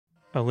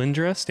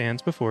Alindra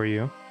stands before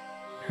you.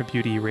 Her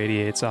beauty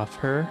radiates off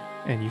her,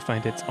 and you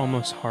find it's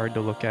almost hard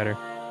to look at her.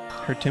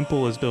 Her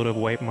temple is built of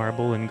white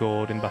marble and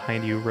gold, and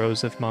behind you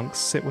rows of monks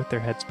sit with their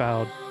heads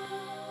bowed.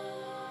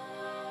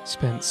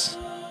 Spence,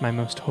 my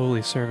most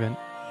holy servant,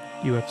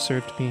 you have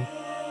served me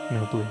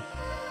nobly.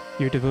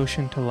 Your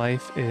devotion to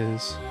life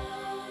is,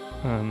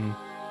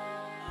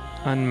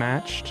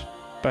 unmatched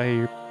by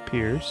your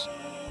peers.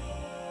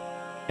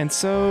 And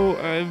so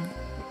I've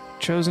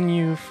chosen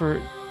you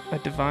for a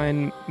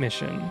divine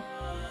mission.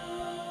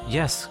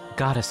 Yes,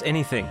 goddess,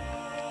 anything.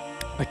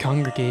 A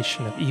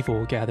congregation of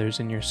evil gathers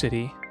in your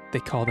city. They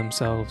call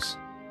themselves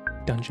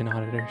dungeon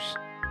auditors.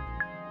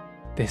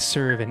 They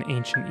serve an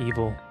ancient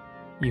evil.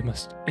 You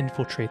must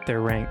infiltrate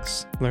their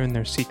ranks, learn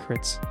their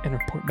secrets, and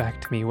report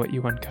back to me what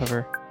you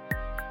uncover.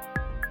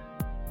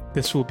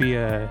 This will be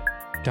a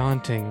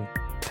daunting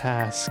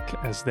task,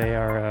 as they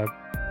are a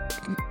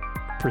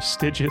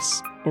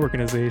prestigious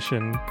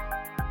organization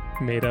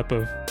made up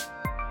of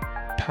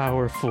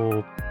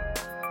powerful,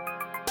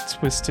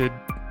 twisted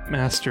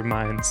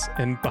masterminds.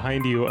 And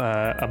behind you,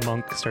 a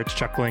monk starts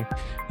chuckling,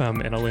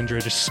 and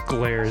Alindra just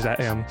glares at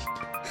him.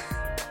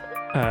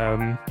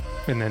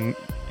 And then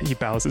he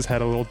bows his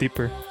head a little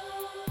deeper.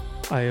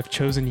 I have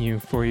chosen you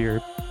for your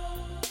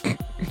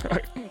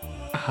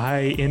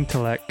high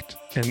intellect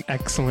and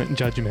excellent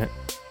judgment.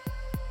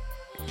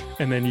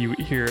 And then you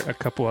hear a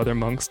couple other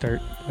monks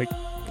start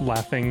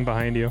laughing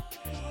behind you.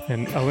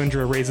 And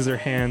Alindra raises her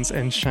hands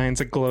and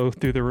shines a glow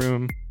through the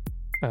room.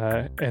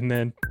 And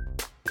then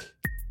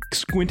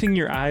squinting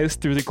your eyes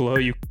through the glow,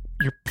 you're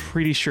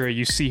pretty sure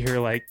you see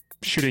her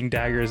shooting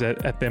daggers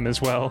at them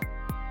as well.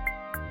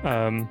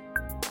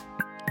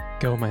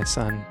 Go, my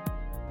son.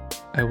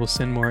 I will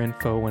send more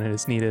info when it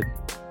is needed.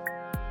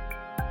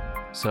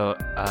 So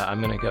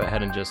I'm going to go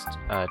ahead and just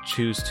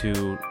choose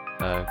to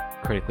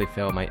critically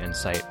fail my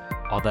insight.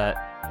 All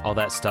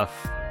that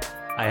stuff,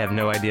 I have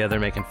no idea. They're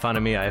making fun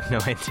of me. I have no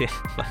idea.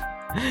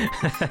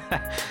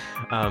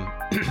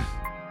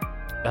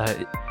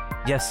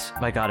 Yes,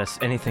 my goddess,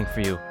 anything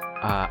for you.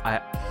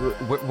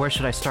 Where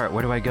should I start?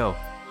 Where do I go?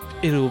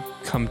 It'll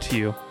come to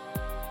you.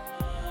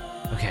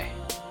 Okay.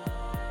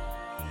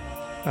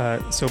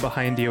 So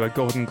behind you, a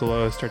golden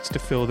glow starts to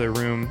fill the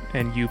room,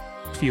 and you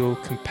feel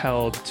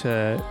compelled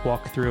to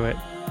walk through it.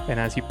 And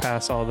as you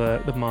pass all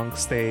the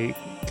monks, they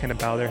kind of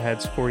bow their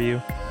heads for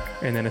you.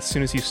 And then as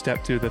soon as you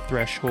step through the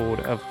threshold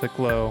of the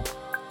glow,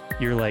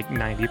 you're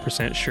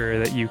 90% sure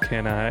that you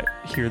can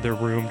hear the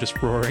room just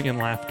roaring in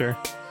laughter.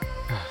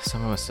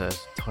 Someone must have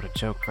told a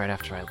joke right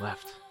after I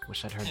left.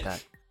 Wish I'd heard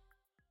that.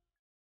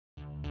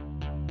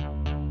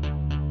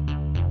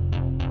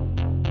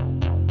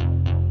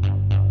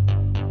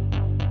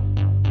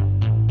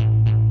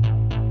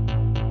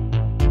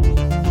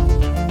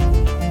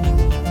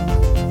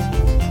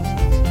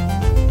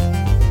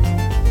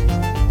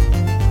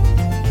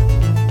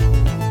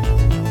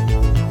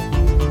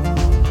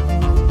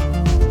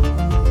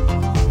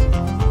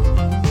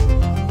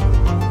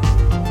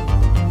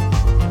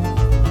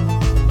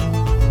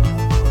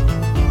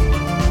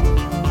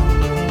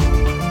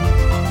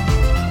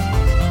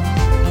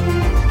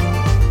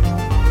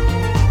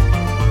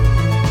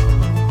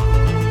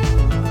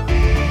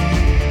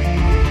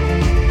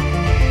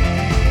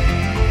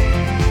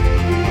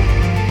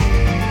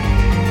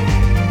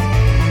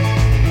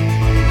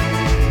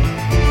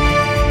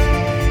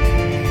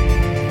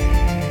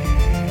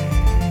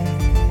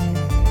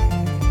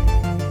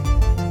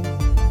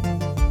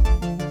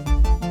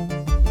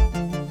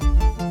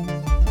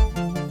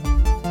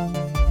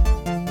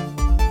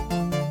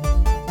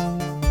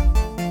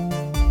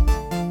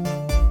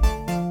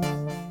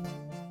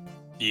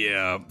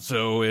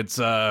 So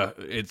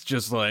it's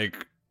just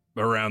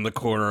around the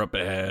corner up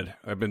ahead.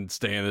 I've been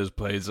staying at this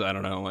place, I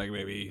don't know,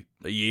 maybe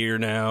a year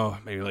now,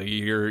 maybe a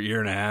year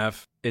and a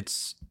half.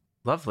 It's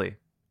lovely.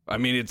 I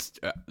mean, it's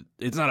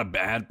not a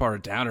bad part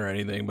of town or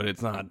anything, but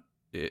it's not.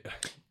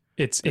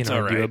 It's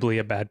inarguably right.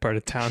 A bad part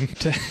of town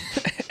to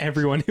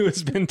everyone who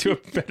has been to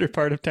a better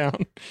part of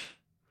town.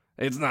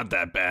 It's not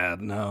that bad,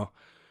 no.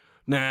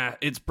 Nah,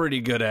 it's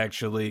pretty good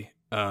actually.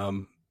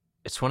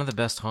 It's one of the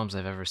best homes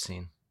I've ever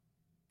seen.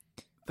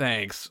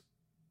 Thanks.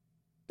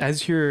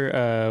 As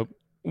you're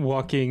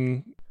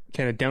walking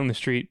kind of down the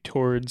street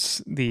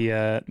towards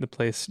the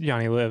place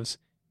Johnny lives,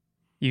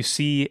 you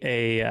see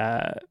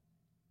a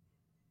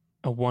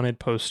wanted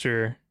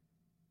poster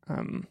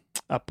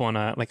up on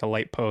a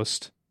light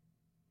post,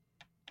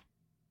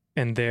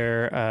 and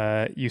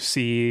there you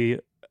see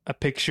a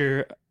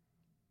picture,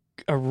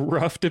 a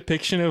rough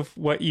depiction of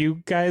what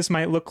you guys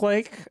might look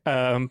like.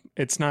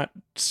 It's not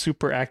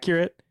super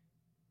accurate,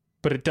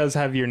 but it does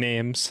have your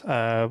names,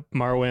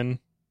 Marwin,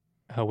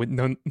 with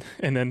no,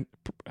 and then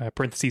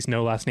parentheses,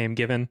 no last name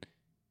given.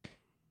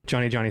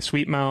 Johnny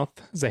Sweetmouth,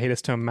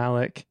 Zahedis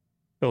Malik,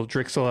 Bill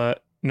Drixela,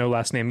 no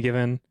last name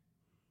given.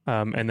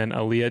 And then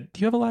Aaliyah. Do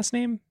you have a last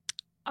name?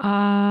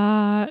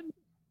 No.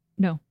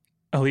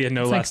 Aaliyah,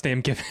 no it's last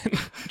name given.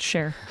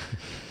 Share.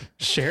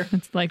 Share?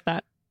 It's like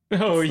that.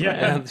 Oh,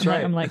 yeah, that's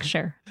right. I'm like,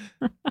 share.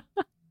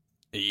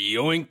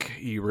 Yoink!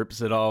 He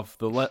rips it off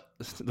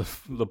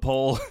the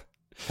pole.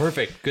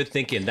 Perfect. Good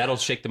thinking. That'll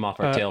shake them off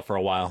our tail for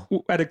a while.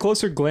 At a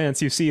closer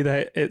glance, you see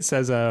that it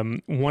says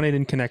wanted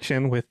in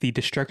connection with the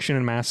destruction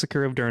and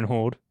massacre of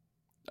Durnhold,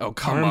 Oh,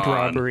 come armed on.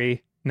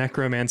 robbery,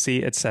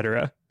 necromancy,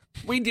 etc.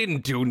 We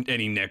didn't do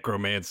any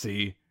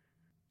necromancy.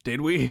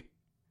 Did we?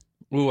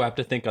 Ooh, I have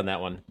to think on that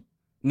one.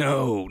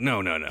 No.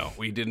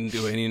 We didn't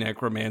do any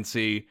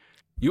necromancy.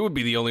 You would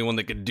be the only one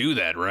that could do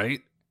that,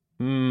 right?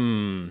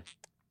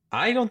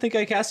 I don't think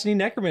I cast any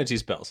necromancy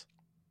spells.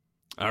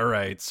 All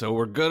right, so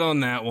we're good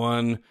on that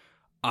one.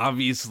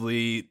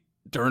 Obviously,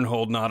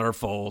 Durnhold, not our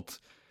fault.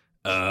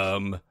 I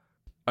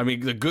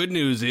mean, the good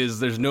news is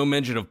there's no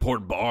mention of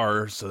Port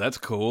Bar, so that's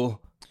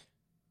cool.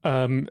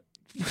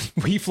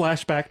 We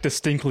flash back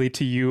distinctly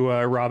to you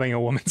robbing a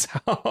woman's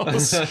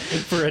house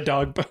for a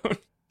dog bone.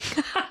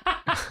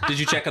 Did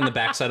you check on the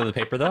backside of the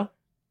paper, though?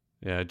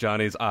 Yeah,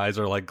 Johnny's eyes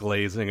are like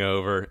glazing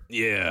over.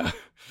 Yeah.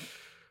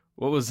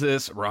 What was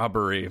this?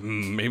 Robbery.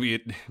 Maybe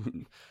it...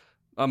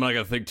 I'm not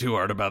going to think too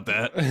hard about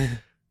that.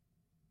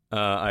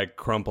 I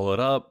crumple it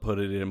up, put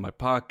it in my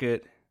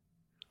pocket.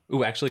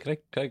 Ooh, actually, could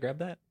I grab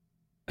that?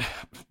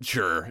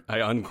 Sure. I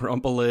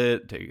uncrumple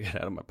it, take it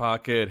out of my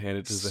pocket, hand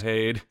it to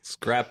Zahade.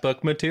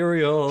 Scrapbook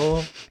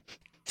material.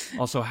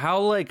 Also,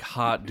 how, like,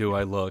 hot do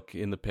I look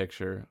in the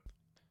picture?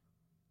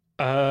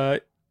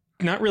 Not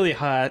really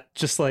hot,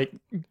 just like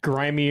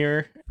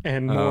grimier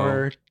and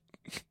more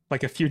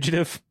like a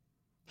fugitive.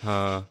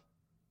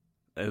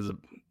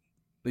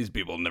 These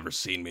people have never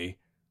seen me.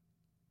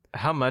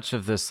 How much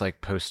of this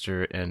like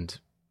poster and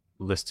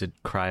listed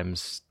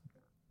crimes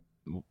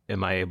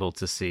am I able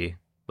to see?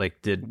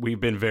 Like, We've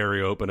been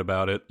very open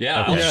about it.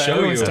 Yeah, I'll show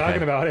everyone's you.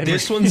 talking about it.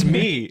 This one's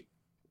me.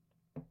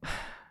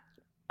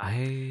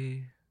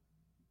 I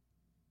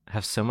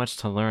have so much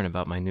to learn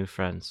about my new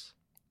friends.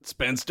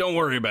 Spence, don't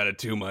worry about it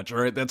too much, all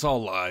right? That's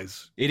all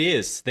lies. It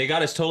is. They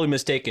got us totally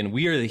mistaken.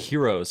 We are the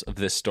heroes of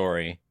this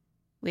story.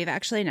 We've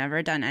actually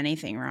never done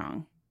anything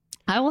wrong.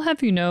 I will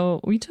have you know,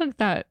 we took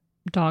that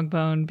dog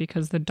bone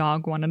because the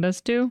dog wanted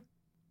us to,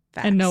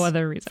 Facts. and no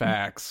other reason.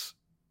 Facts.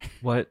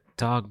 What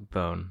dog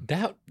bone?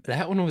 That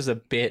one was a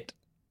bit,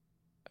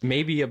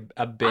 maybe a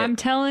bit I'm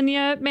telling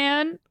you,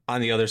 man,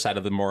 on the other side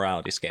of the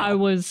morality scale. I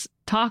was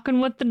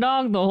talking with the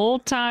dog the whole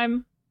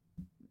time.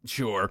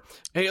 Sure.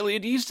 Hey,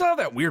 Elliot, do you still have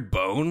that weird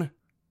bone?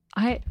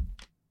 I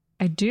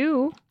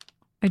do.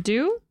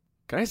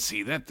 Can I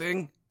see that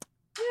thing?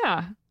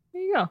 Yeah.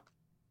 Here you go.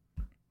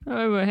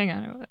 Oh, wait, hang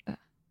on.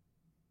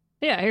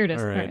 Yeah, here it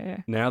is. All right. Yeah.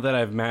 Now that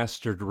I've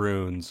mastered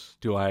runes,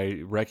 do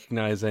I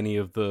recognize any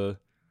of the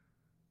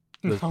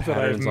Now that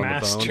I've patterns on the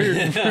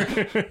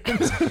bone?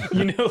 mastered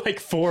you know, like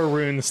 4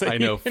 runes. That I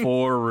know you can-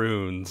 4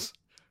 runes.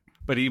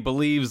 But he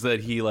believes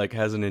that he like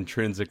has an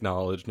intrinsic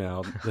knowledge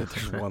now that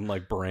there's one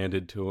like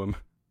branded to him.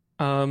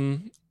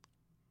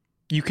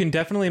 You can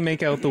definitely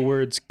make out the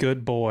words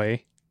 "good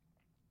boy."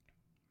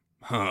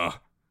 Huh.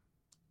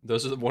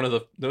 Those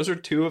are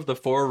 2 of the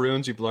 4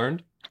 runes you've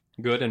learned.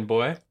 Good and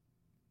boy.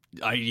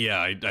 I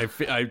they're teased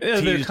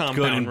good and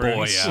compound boy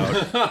runes.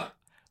 out.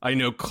 I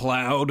know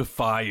cloud,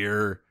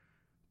 fire,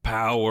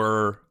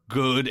 power,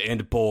 good,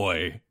 and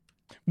boy.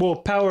 Well,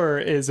 power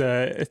is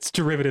it's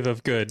derivative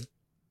of good.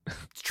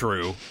 It's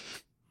true.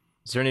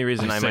 Is there any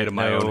reason I say might to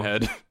my know own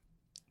head.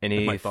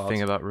 my thoughts.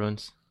 anything about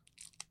runes?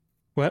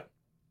 What?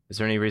 Is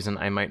there any reason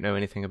I might know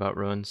anything about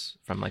runes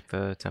from like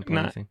the temple or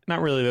anything?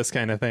 Not really this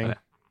kind of thing.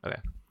 Okay.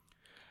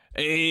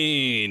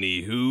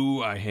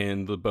 Anywho, I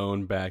hand the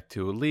bone back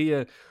to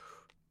Aaliyah.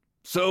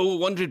 So,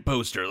 wanted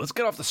poster. Let's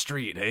get off the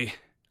street, hey?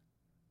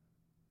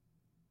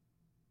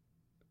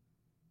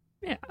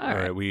 Yeah. All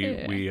right,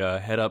 we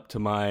head up to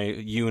my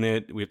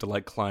unit. We have to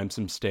like climb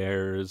some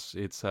stairs.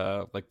 It's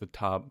like the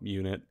top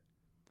unit.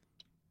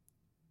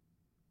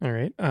 All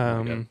right.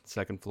 Yeah,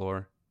 second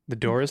floor. The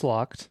door is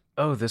locked.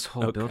 Oh, this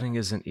whole Okay. building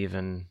isn't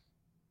even.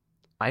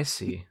 I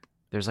see.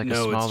 There's like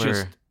No, a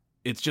smaller.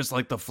 it's just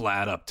like the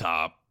flat up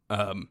top.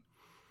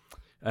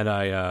 And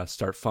I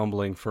start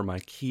fumbling for my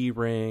key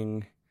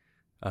ring.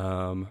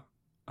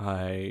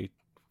 I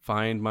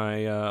find my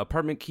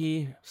apartment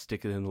key,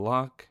 stick it in the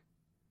lock.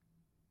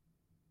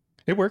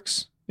 It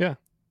works. Yeah.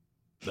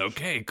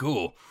 Okay,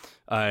 cool.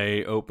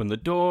 I open the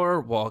door,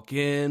 walk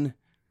in.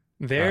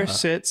 There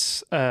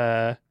sits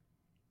a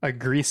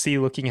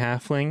greasy-looking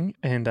halfling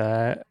and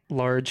a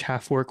large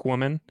half-orc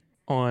woman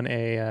on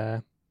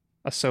a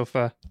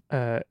sofa,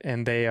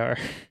 and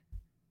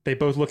they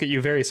both look at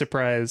you very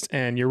surprised.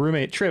 And your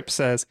roommate Trip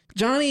says,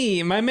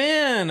 "Johnny, my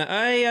man,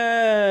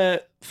 I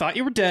thought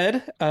you were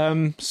dead.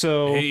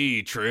 So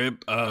Hey,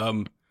 Trip.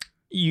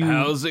 you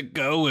How's it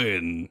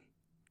going?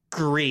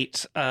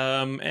 great.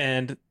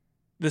 And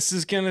this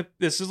is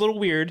a little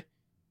weird.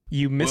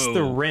 You missed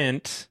the Whoa.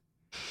 rent."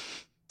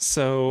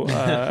 So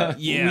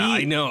Yeah,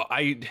 I know.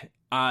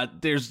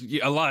 There's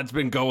a lot's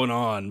been going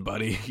on,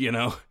 buddy. You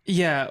know.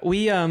 Yeah,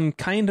 we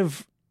kind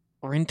of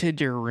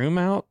rented your room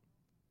out.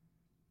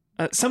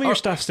 Some of your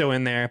stuff's still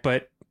in there,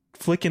 but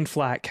Flick and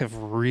Flack have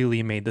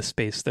really made the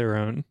space their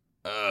own.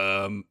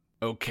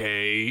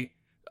 Okay.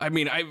 I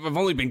mean, I've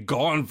only been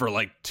gone for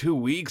like 2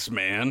 weeks,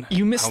 man.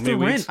 You missed How the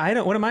many rent. weeks? I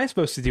don't. What am I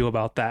supposed to do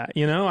about that?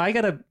 You know, I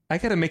gotta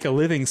make a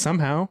living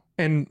somehow,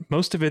 and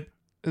most of it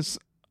is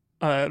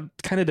kind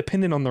of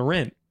dependent on the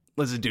rent.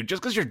 Listen, dude,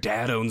 just because your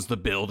dad owns the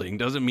building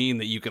doesn't mean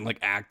that you can like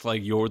act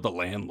like you're the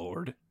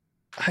landlord.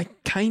 I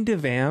kind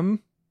of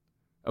am.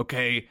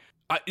 Okay,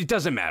 it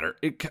doesn't matter.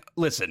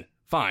 Listen,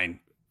 fine.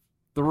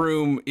 The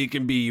room, it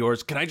can be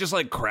yours. Can I just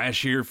like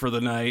crash here for the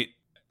night?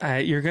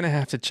 You're gonna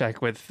have to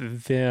check with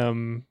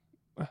them.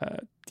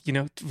 You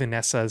know,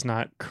 Vanessa is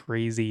not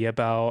crazy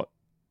about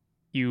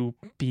you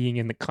being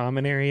in the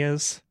common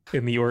areas.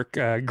 And the orc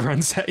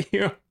grunts at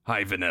you.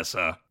 Hi,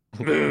 Vanessa.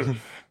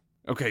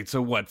 Okay,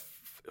 so what?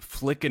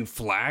 Flick and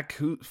Flack?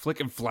 Flick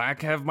and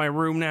Flack have my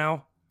room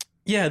now?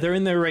 Yeah, they're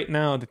in there right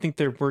now. They think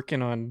they're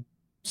working on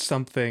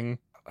something.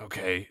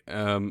 Okay.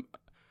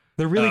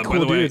 They're really by cool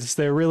the way- dudes.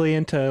 They're really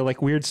into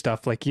like weird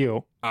stuff like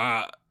you.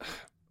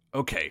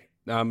 Okay.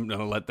 I'm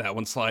gonna let that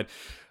one slide.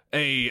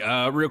 Hey,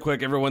 real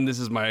quick, everyone, this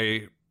was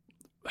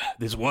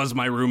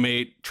my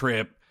roommate,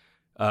 Trip.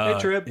 Hey,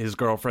 Trip. His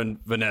girlfriend,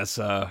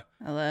 Vanessa.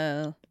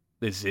 Hello.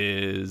 This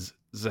is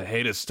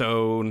Zaheda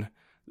Stone.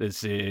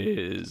 This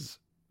is,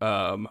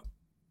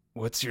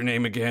 what's your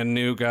name again,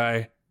 new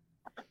guy?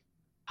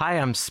 Hi,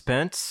 I'm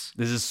Spence.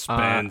 This is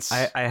Spence.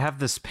 I have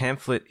this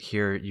pamphlet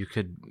here. You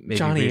could maybe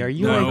Johnny, read. are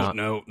you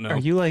no. Are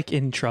you like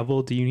in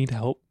trouble? Do you need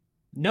help?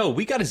 No,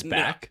 we got his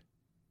back.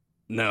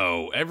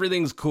 No,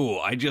 everything's cool.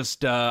 I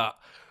just,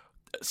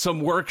 some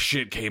work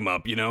shit came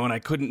up, you know, and I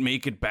couldn't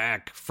make it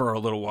back for a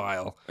little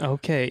while.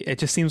 Okay, it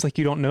just seems like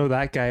you don't know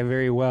that guy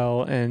very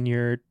well, and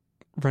you're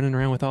running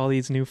around with all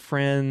these new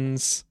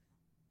friends.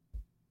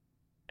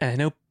 And I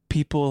know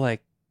people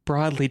like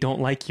broadly don't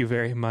like you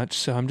very much,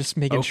 so I'm just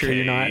making sure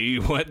you're not.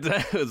 What?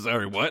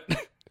 Sorry, what?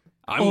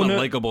 I'm Oh, a no.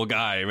 likable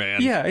guy,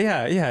 man.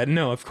 Yeah.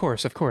 No, of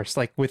course.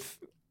 Like with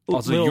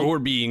Also, Lil, you're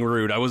being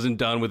rude. I wasn't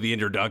done with the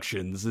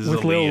introductions. This is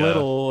with Lil Aaliyah.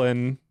 Little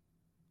and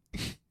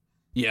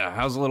Yeah,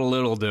 how's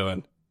Little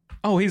doing?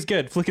 oh, he's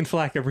good. Flick and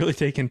Flack have really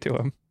taken to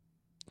him.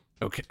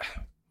 Okay.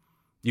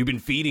 You've been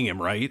feeding him,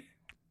 right?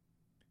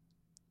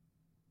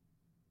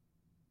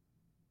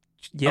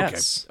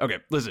 Yes. Okay,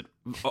 listen.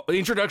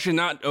 Introduction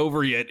not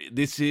over yet.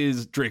 This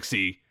is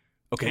Drixie.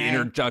 Okay, Okay.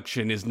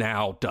 introduction is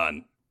now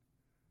done.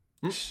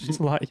 She's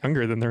a lot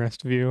younger than the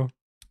rest of you.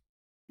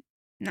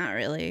 Not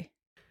really.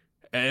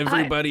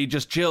 Everybody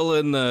just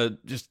chill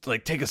just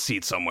like take a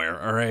seat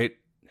somewhere, all right?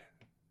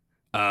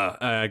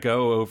 I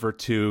go over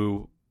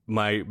to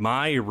my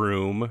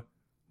room,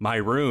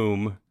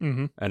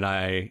 Mm-hmm. and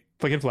I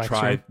Flick and Flack's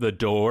try room. the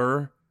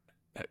door.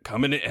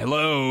 Coming in.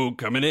 Hello,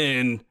 coming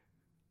in.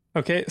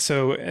 Okay,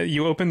 so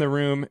you open the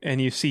room and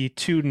you see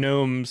two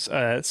gnomes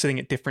sitting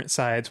at different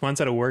sides.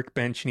 One's at a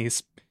workbench and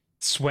he's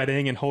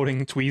sweating and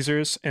holding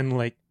tweezers and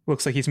like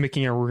looks like he's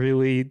making a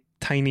really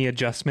tiny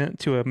adjustment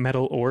to a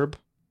metal orb.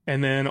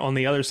 And then on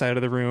the other side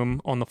of the room,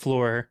 on the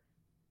floor,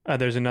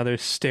 there's another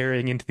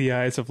staring into the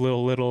eyes of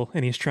Little,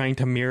 and he's trying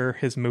to mirror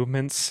his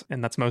movements,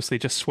 and that's mostly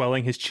just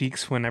swelling his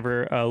cheeks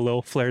whenever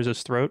Lil flares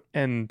his throat.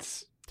 And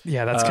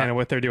yeah, that's kind of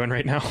what they're doing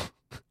right now.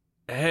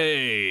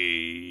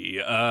 Hey,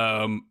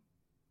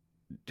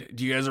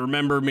 do you guys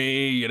remember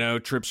me? You know,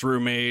 Trip's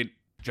roommate,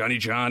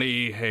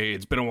 Johnny. Hey,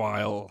 it's been a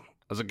while.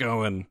 How's it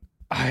going?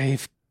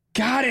 I've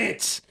got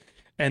it.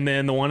 And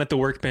then the one at the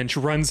workbench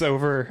runs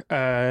over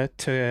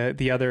to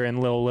the other and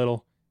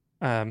Little,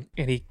 and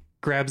he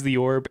grabs the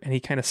orb and he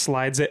kind of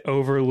slides it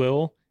over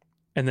Lil,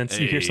 and then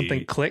you hear something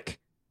Hey. click,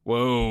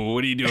 Whoa,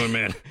 what are you doing,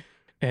 man?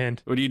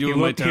 and What are you he, doing,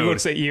 my he toad?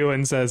 looks at you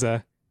and says,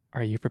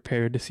 "Are you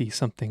prepared to see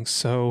something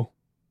so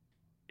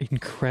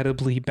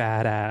incredibly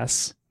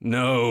badass?"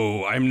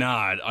 No, I'm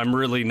not. I'm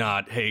really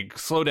not. Hey,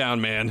 slow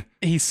down, man.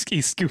 He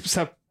scoops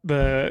up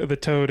the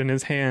toad in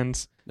his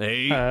hands,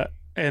 Hey,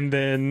 and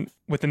then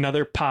with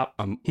another pop,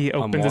 he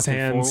I'm opens his walking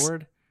hands.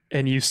 forward.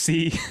 And you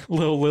see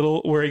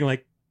Little wearing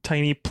like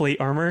tiny plate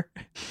armor.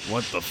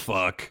 What the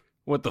fuck?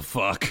 What the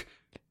fuck?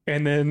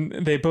 And then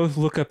they both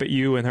look up at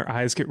you and their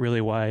eyes get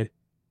really wide.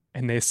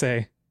 And they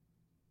say,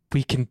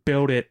 "We can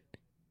build it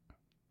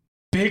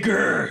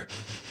bigger.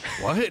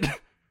 What?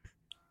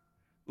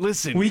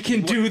 Listen, We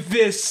can do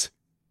this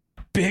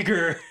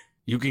bigger."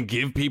 You can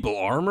give people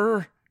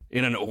armor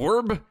in an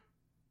orb?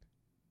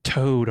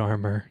 Toad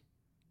armor.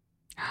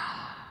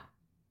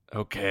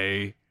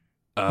 Okay.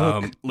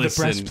 Look, the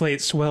listen.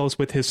 breastplate swells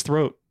with his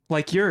throat,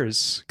 like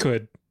yours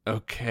could.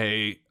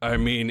 Okay, I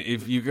mean,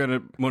 if you're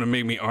gonna want to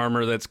make me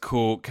armor, that's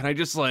cool. Can I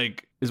just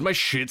like, is my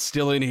shit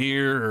still in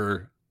here,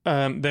 or?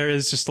 There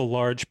is just a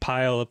large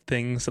pile of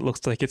things that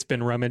looks like it's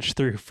been rummaged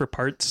through for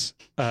parts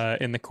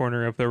in the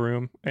corner of the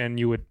room, and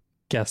you would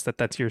guess that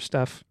that's your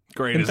stuff.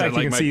 Great. In Is fact, that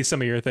like you can my? see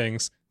some of your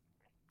things.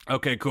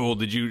 Okay, cool.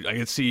 I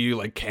can see you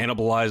like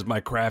cannibalize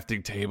my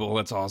crafting table.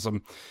 That's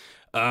awesome.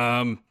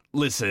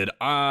 Listen,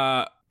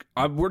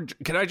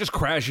 can I just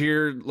crash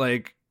here?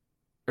 Like,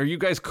 are you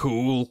guys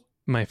cool?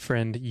 My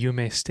friend, you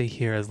may stay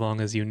here as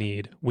long as you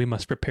need. We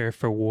must prepare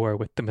for war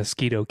with the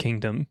Mosquito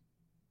Kingdom.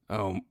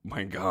 Oh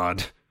my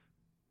god.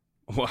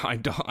 Well,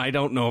 I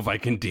don't know if I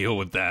can deal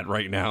with that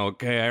right now.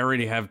 Okay, I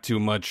already have too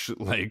much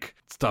like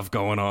stuff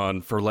going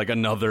on for like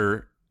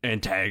another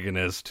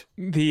antagonist.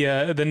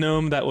 The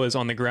gnome that was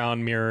on the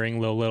ground mirroring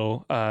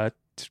Little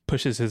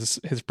pushes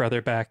his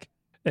brother back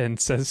and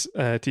says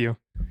to you,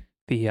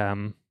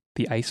 the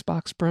ice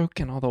box broke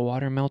and all the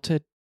water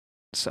melted,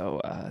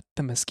 so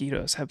the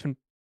mosquitoes have been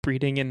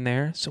breeding in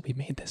there. So we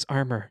made this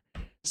armor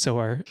so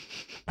our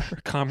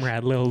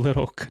comrade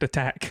Little could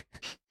attack.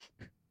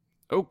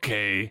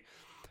 Okay,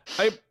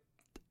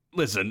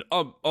 listen.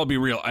 I'll be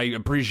real. I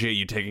appreciate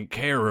you taking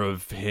care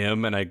of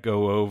him, and I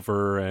go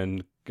over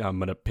and I'm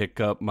gonna pick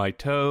up my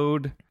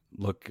toad.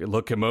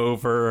 Look him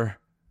over.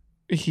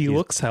 He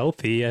looks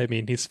healthy. I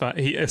mean, he's fine.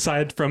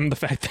 Aside from the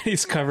fact that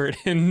he's covered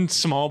in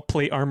small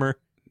plate armor.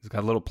 He's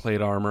got a little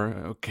plate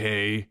armor.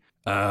 Okay.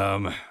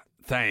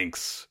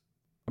 Thanks.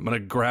 I'm gonna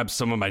grab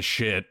some of my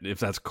shit, if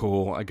that's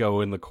cool. I go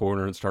in the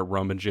corner and start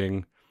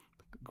rummaging.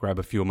 Grab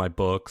a few of my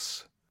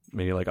books.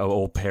 Maybe like an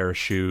old pair of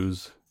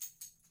shoes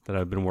that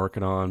I've been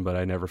working on, but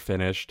I never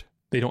finished.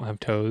 They don't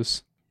have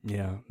toes.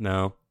 Yeah,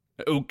 no.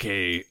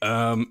 Okay.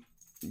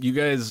 You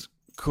guys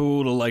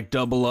cool to like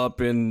double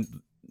up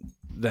in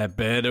that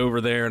bed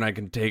over there, and I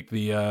can take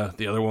the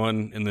other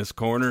one in this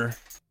corner?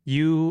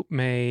 You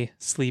may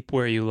sleep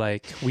where you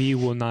like. We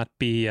will not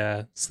be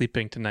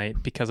sleeping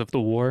tonight because of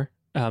the war.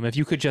 If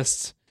you could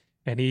just...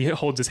 And he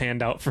holds his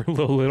hand out for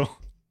Little.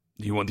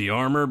 Do you want the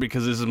armor?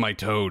 Because this is my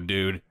toad,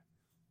 dude.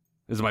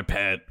 This is my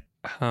pet.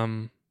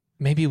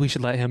 Maybe we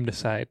should let him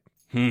decide.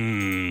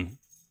 No,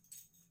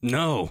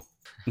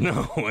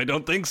 I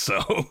don't think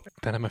so.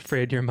 Then I'm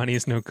afraid your money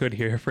is no good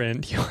here,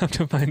 friend. You'll have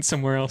to find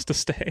somewhere else to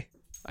stay.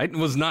 I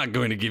was not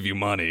going to give you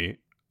money.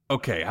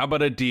 Okay, how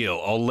about a deal?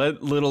 I'll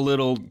let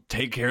Little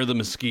take care of the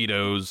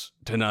mosquitoes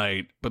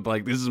tonight, but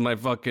like this is my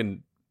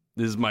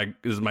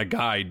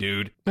guy,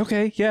 dude.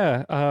 Okay,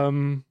 yeah.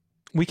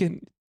 We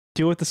can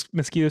deal with the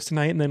mosquitoes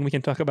tonight, and then we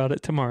can talk about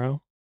it tomorrow.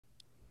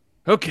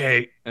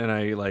 Okay, and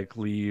I like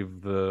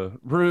leave the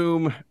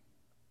room.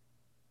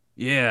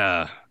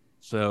 Yeah.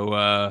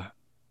 So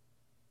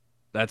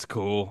that's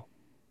cool.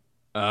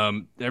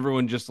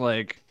 Everyone just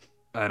like,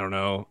 I don't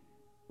know.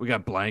 We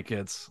got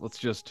blankets. Let's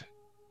just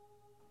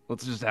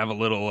have a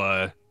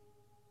little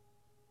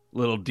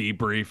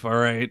debrief, all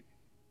right?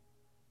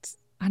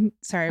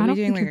 Sorry, I are we don't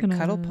doing think like a you're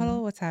cuddle gonna-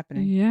 puddle? What's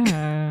happening?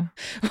 Yeah.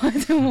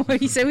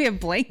 You said we have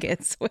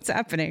blankets. What's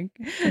happening?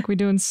 Like we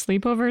doing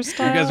sleepover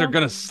style? You guys are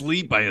gonna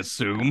sleep, I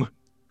assume.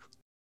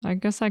 I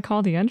guess I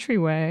call the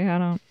entryway. I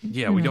don't.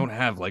 Yeah, we Yeah. don't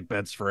have like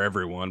beds for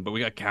everyone, but we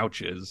got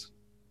couches.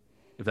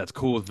 If that's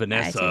cool with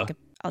Vanessa.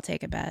 I'll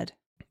take a bed.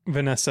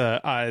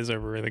 Vanessa eyes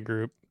over the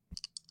group.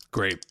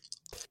 Great.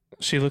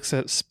 She looks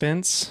at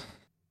Spence,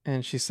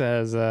 and she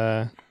says,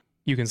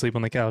 you can sleep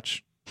on the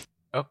couch.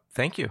 Oh,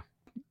 thank you.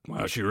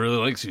 Wow, she really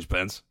likes you,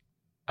 Spence.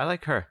 I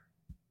like her.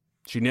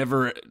 She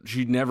never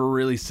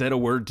really said a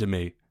word to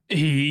me.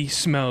 He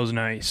smells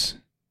nice.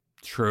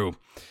 True.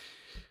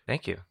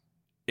 Thank you.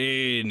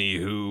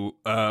 Anywho,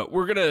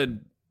 we're gonna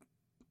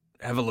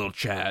have a little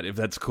chat if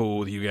that's cool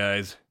with you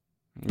guys.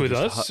 With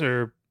Just us,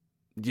 or...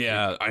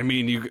 Yeah, I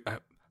mean,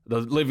 the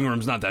living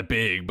room's not that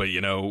big, but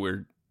you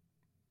know,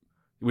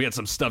 we had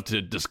some stuff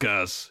to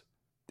discuss.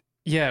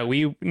 Yeah,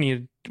 we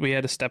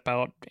had to step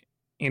out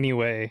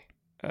anyway.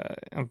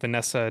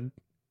 Vanessa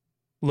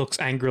looks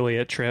angrily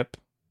at Trip,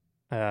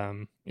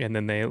 and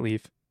then they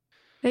leave.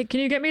 Hey,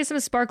 can you get me some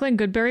sparkling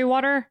goodberry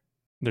water?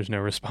 There's no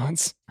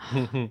response.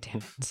 Damn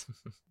it.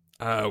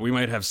 We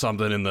might have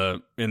something in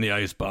the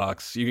ice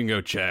box. You can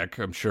go check.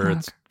 I'm sure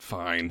it's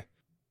fine.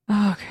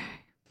 Okay.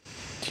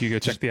 Do you go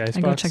check the ice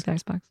I box? go check the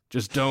icebox.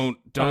 Just don't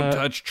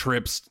touch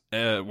Trip's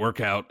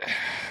workout.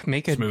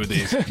 Make a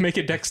smoothies. Make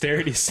a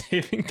dexterity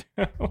saving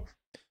throw.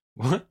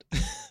 What?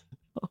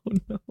 Oh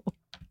no.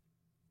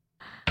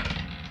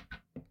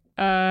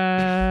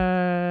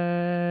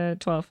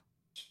 12.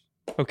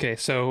 Okay,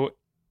 so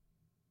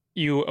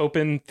you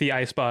open the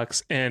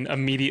icebox and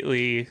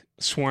immediately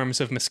swarms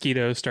of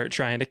mosquitoes start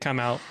trying to come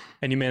out,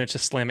 and you manage to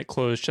slam it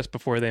closed just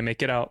before they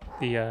make it out.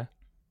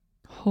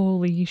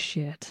 Holy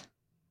shit.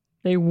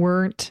 They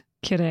weren't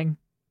kidding.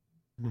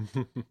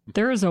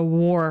 There is a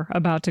war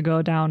about to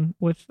go down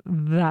with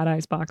that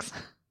icebox.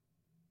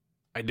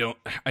 I don't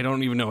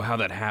even know how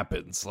that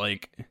happens.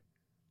 Like,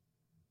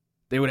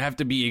 they would have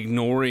to be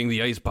ignoring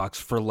the icebox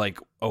for like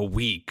a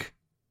week.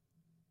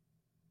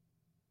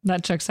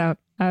 That checks out.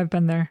 I've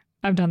been there.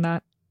 I've done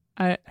that.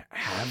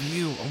 Have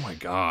you? Oh my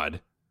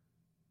god.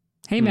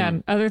 Hey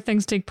man, other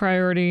things take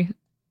priority.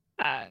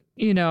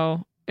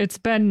 It's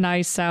been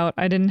nice out.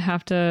 I didn't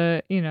have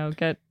to,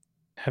 get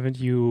Haven't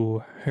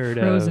you heard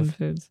frozen of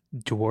foods.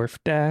 Dwarf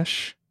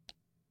Dash?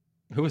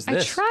 Who is I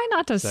this? try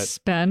not to Is that-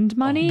 spend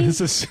money.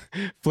 This is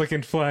Flick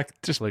and Flack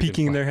just Flick and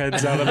peeking their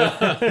heads out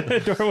of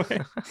the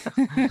doorway.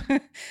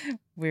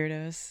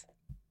 Weirdos.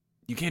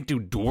 You can't do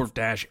Dwarf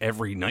Dash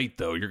every night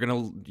though. You're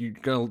gonna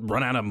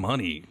run out of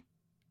money.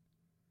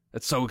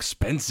 That's so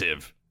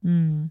expensive.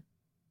 Mm.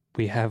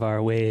 We have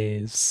our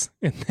ways.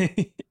 And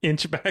they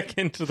inch back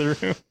into the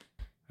room.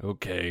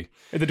 Okay.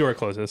 And the door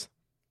closes.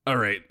 All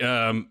right.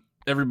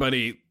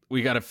 everybody,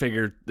 we got to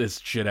figure this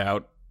shit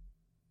out.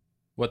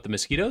 What, the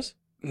mosquitoes?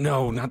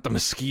 No, not the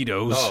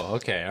mosquitoes. Oh,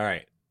 okay, all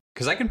right.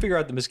 Because I can figure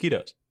out the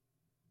mosquitoes.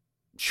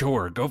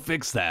 Sure, go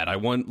fix that. I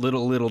want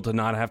Little to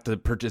not have to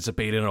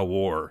participate in a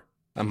war.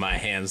 My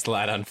hands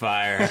light on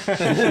fire.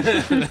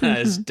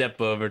 I step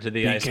over to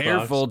the icebox. Be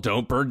careful,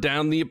 don't burn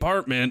down the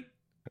apartment.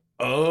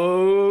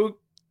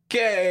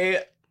 Okay.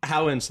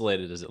 How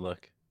insulated does it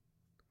look?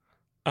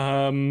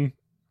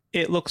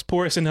 It looks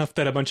porous enough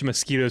that a bunch of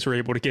mosquitoes were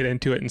able to get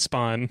into it and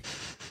spawn.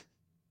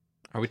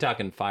 Are we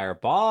talking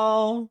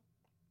fireball?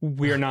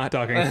 We're not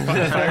talking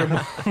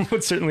fireball.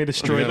 Would certainly We're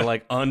destroy gonna the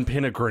like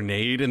unpin a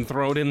grenade and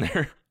throw it in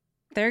there.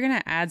 They're going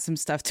to add some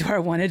stuff to our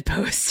wanted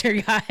poster,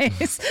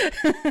 guys.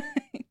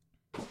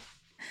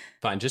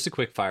 Fine, just a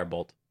quick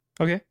firebolt.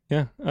 Okay,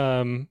 yeah.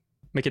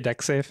 Make a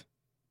dex save.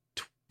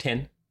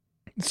 10.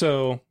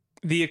 So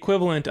the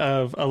equivalent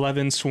of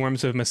 11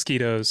 swarms of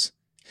mosquitoes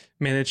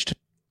managed to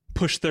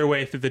push their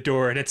way through the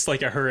door, and it's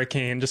like a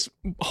hurricane just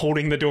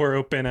holding the door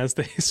open as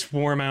they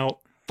swarm out.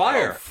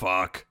 Fire! Oh,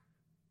 fuck.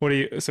 What do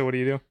you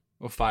do?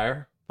 Oh,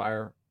 fire.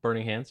 Fire.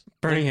 Burning hands.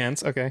 Burning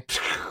hands. Okay.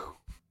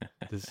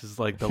 This is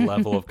like the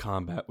level of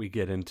combat we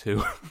get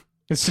into.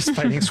 It's just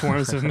fighting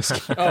swarms of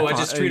mosquitoes. Oh, I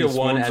just treat a 1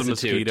 Swarms as of a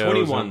 2. mosquitoes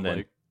 21 and, then.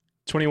 like,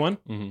 21?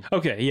 Mm-hmm.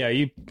 Okay, yeah,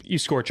 you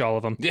scorch all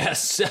of them.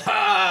 Yes!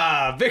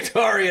 Ah,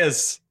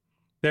 victorious!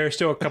 There are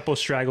still a couple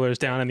stragglers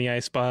down in the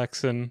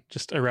icebox and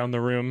just around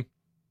the room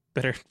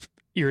that are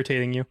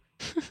irritating you.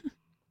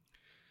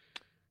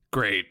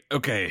 Great.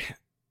 Okay.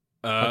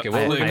 Okay,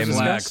 Flick what I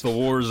slack, the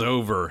war's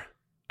over.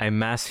 I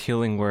mass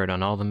healing word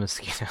on all the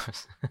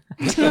mosquitoes.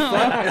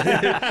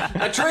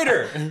 A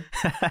traitor!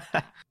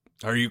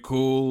 Are you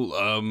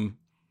cool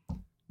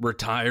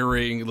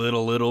retiring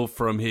Little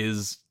from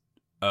his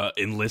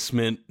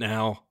enlistment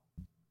now?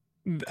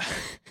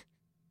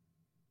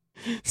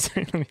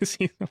 Sorry, let me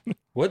see something.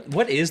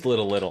 What is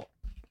Little?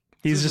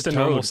 He's This just is a a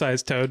normal toad.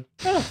 sized toad.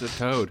 It's a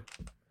toad.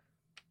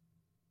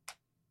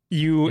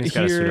 You He's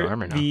got a suit of hear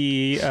armor now.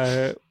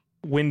 the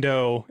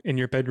window in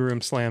your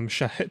bedroom slam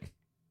shut.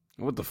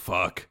 What the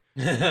fuck?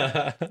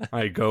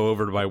 I go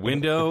over to my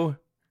window.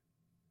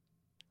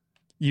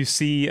 You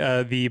see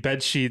the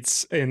bed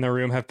sheets in the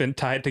room have been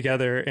tied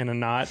together in a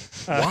knot.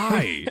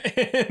 Why?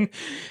 And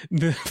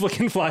the Flick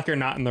and Flack are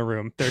not in the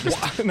room. They're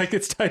just like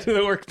it's tied to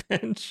the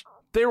workbench.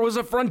 There was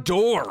a front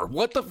door.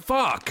 What the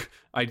fuck?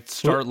 I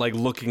start like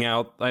looking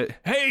out.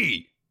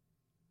 Hey!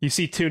 You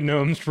see two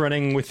gnomes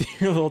running with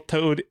your little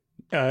toad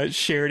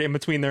shared in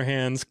between their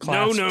hands.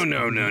 No. Clasped.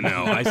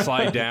 I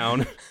slide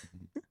down.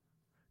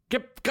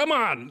 Come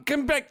on.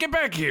 Get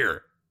back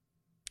here.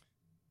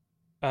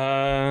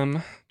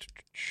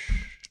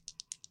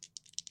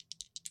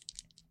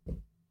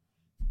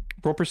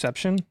 Roll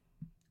perception.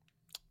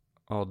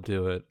 I'll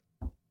do it.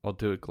 I'll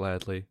do it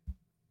gladly.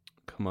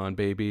 Come on,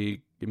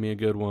 baby. Give me a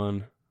good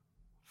one.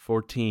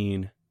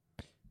 14.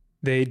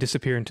 They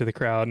disappear into the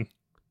crowd.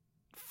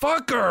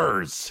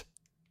 Fuckers!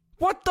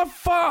 What the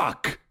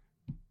fuck?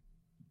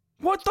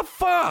 What the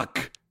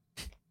fuck?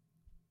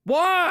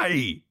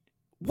 Why?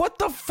 What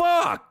the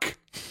fuck?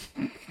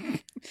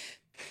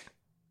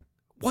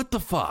 What the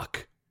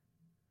fuck?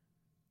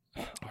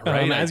 All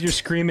right, As you're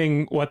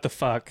screaming, "What the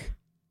fuck?"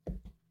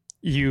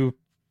 you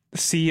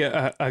see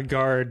a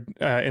guard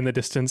in the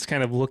distance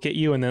kind of look at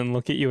you and then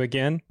look at you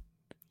again.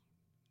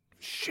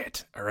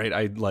 Shit. All right,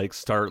 I like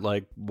start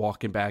like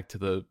walking back to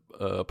the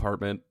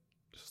apartment,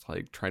 just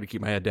like trying to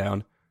keep my head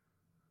down.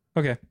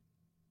 Okay,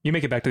 you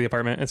make it back to the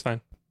apartment. It's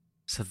fine.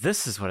 So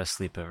this is what a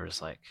sleepover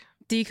is like.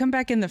 Do you come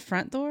back in the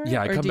front door?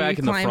 Yeah, I or come do back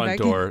you in the climb front back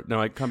door. No,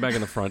 I come back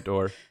in the front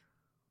door.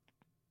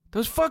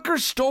 Those fuckers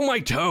stole my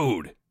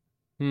toad.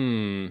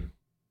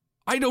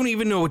 I don't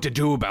even know what to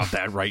do about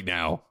that right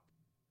now.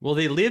 Well,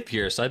 they live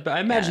here, so I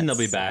imagine That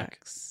they'll be back.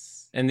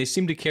 sucks. And they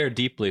seem to care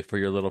deeply for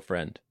your little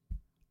friend.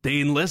 They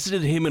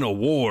enlisted him in a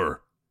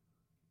war.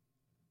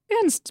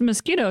 Against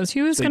mosquitoes.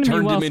 He was They going to be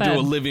turned well him fed. into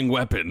a living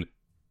weapon.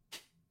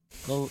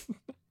 Well,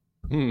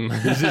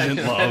 This isn't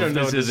love. I don't know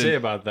This what to isn't- say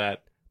about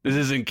that. This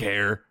isn't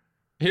care.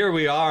 Here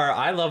we are.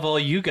 I love all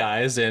you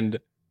guys, and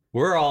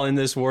we're all in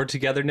this war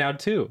together now,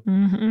 too.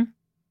 Mm-hmm.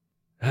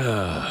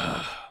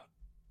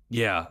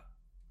 Yeah.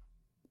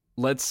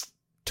 Let's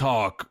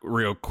talk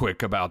real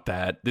quick about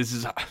that.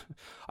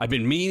 I've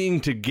been meaning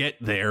to get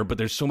there, but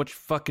there's so much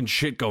fucking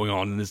shit going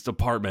on in this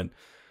department.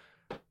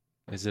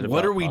 Is it? What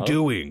about are we love?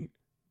 doing?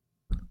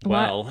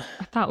 Well,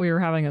 I thought we were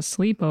having a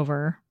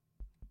sleepover.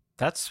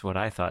 That's what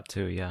I thought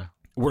too, yeah.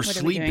 We're What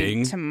are we doing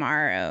sleeping.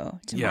 tomorrow?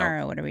 Yeah.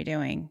 Tomorrow, what are we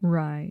doing?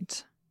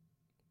 Right.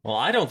 well,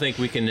 I don't think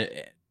we can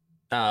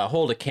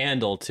hold a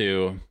candle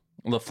to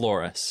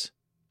LaFlores.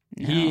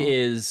 No.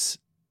 He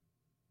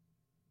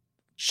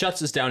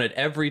shuts us down at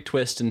every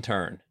twist and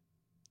turn.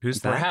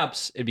 Who's that?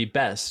 Perhaps it'd be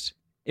best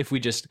if we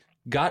just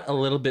got a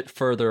little bit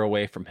further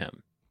away from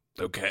him.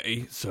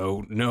 Okay,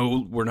 so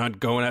no, we're not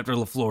going after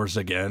LaFleurs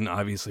again.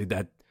 Obviously,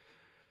 that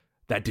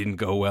didn't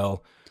go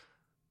well.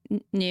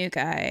 New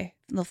guy.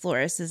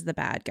 LaFlores is the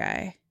bad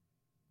guy.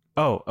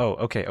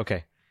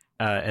 Okay.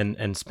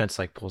 And Spence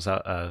like pulls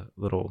out a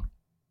little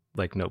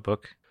like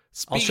notebook.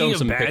 I'll show Speaking him of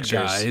some bad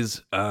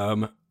pictures.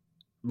 guys,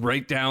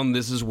 write down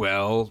this as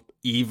well.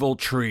 Evil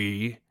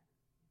tree.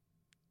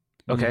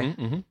 Okay.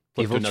 Flip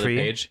Evil to another tree.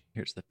 page.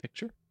 Here's the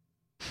picture.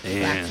 And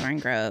Blackthorn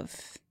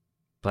Grove.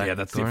 Yeah,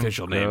 that's the Blackthorn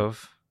official name.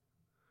 Grove.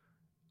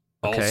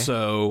 Okay.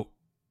 also,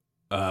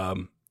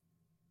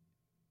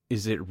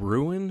 is it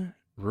Ruin?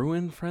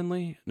 Ruin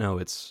friendly? No,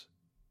 it's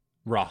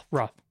Roth.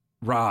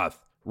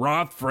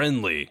 Roth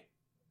friendly.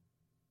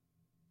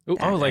 Ooh,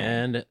 Oh, like-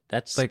 and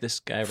that's like this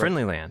guy.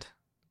 Friendly Land.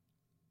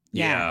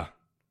 Yeah.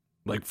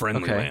 Like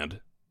friendly Okay. land.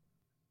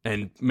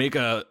 And make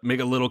a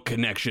little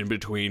connection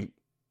between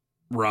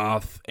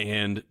Roth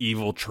and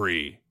Evil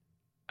Tree.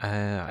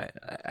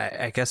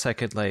 I guess I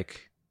could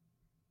like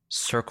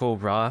circle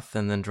Roth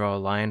and then draw a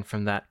line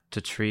from that to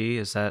tree.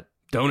 Is that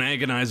Don't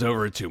agonize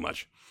over it too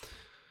much.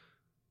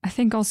 I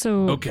think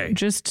also Okay.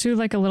 just to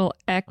like a little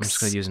X I'm just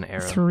gonna use an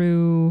arrow.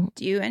 through.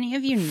 Do any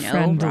of you know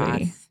Friendly.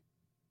 Roth?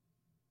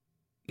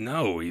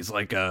 No, he's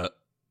like a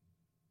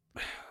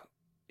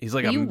You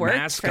a worked for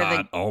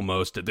mascot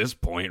almost at this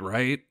point,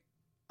 right?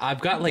 I've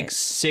got like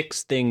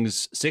Okay.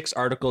 6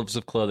 articles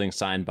of clothing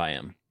signed by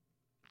him.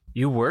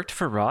 You worked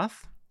for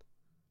Roth?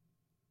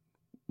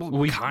 Well,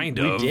 We- kind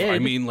we of. did. I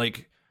mean,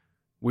 like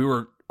we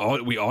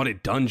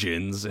audit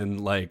dungeons and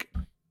like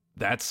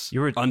that's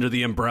You were- under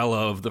the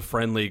umbrella of the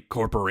Friendly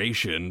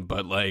Corporation,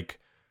 but like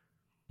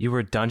You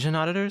were dungeon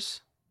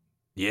auditors?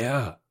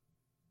 yeah.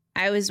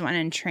 I was one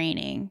in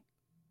training,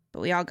 but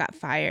we all got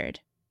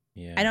fired.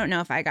 Yeah. I don't know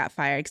if I got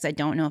fired because I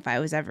don't know if I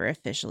was ever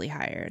officially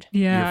hired.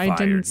 Yeah, You're I fired.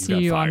 didn't You see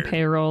got you on fired.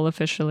 payroll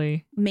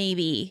officially.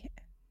 Maybe.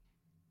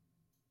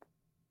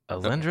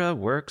 Alendra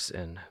works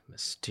in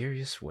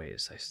mysterious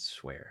ways, I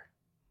swear.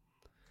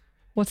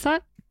 What's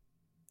that?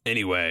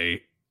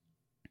 Anyway,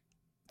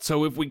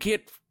 so if we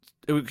can't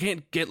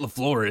get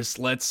LaFlores,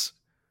 let's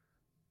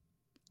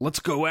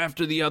go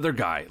after the other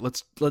guy.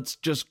 Let's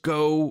just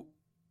go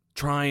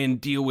try and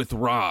deal with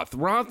Roth.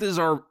 Roth is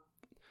our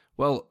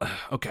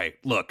okay,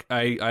 look,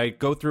 I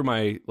go through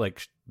my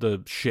like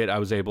the shit I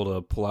was able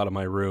to pull out of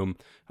my room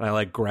and I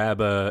like grab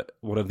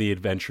one of the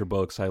adventure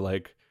books I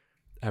like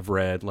have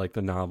read, like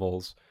the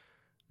novels.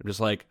 I'm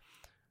just like,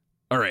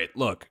 all right,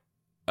 look,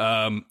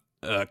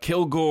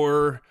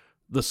 Kilgore,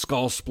 the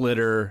Skull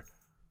Splitter,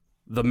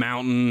 the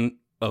Mountain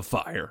of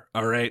Fire.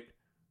 All right.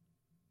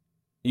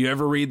 You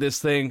ever read this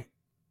thing?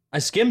 I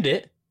skimmed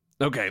it.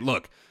 Okay,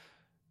 look.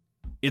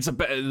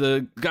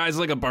 The guy's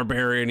like a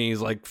barbarian.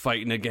 He's like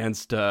fighting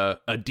against a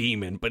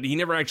demon, but he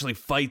never actually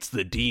fights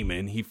the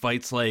demon. He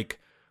fights like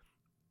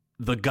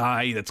the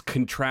guy that's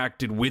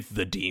contracted with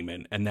the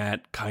demon, and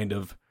that kind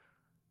of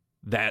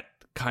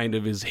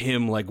is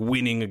him like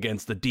winning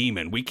against the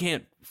demon. We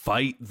can't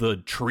fight the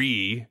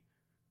tree,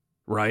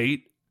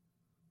 right?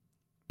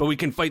 But we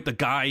can fight the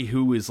guy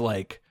who is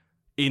like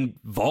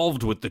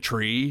involved with the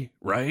tree,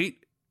 right?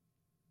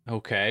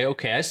 Okay,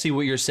 I see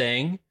what you're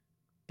saying.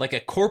 Like a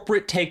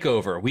corporate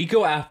takeover. We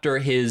go after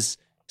his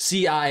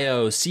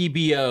CIO,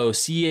 CBO,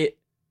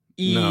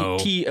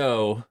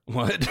 CETO,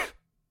 What?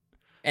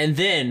 and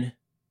then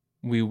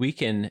we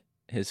weaken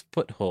his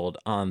foothold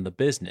on the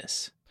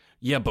business.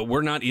 Yeah, but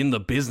we're not in the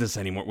business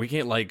anymore. We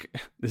can't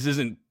this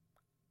isn't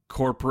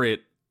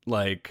corporate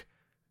like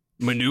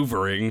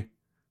maneuvering.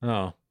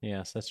 Oh,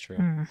 yes, that's true.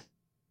 Hmm.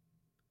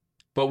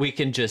 But we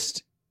can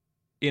just,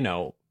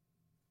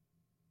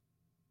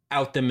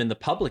 out them in the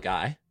public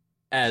eye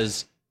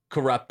as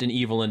corrupt and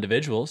evil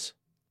individuals.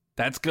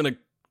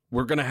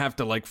 We're gonna have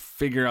to like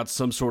figure out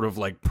some sort of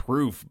like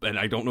proof, and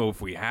I don't know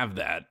if we have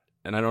that,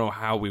 and I don't know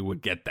how we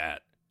would get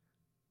that.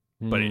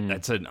 But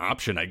that's an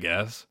option, I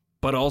guess.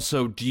 But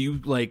also, do you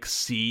like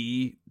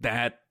see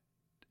that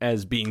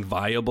as being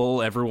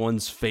viable?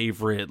 Everyone's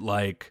favorite,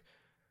 like,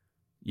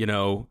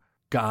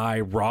 guy,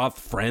 Roth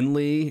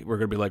Friendly. We're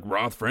gonna be like,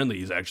 Roth Friendly,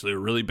 he's actually a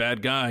really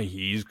bad guy.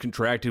 He's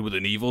contracted with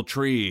an evil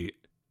tree.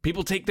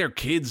 People take their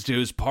kids to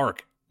his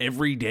park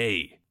every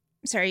day.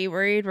 So are you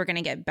worried we're going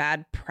to get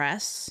bad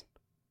press?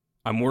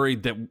 I'm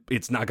worried that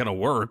it's not gonna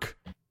work.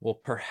 Well,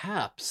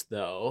 perhaps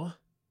though,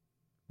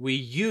 we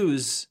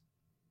use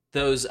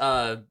those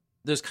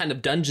kind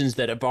of dungeons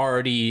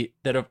that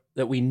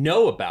we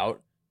know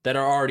about that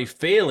are already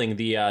failing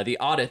the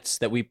audits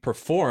that we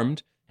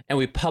performed, and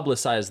we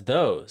publicize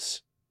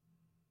those.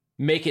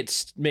 Make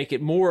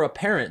it more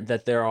apparent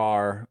that there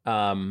are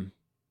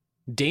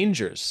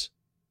dangers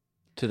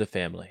to the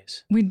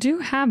families. We do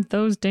have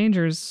those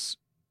dangers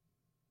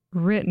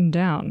written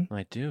down,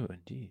 I do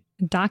indeed.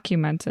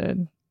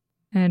 documented,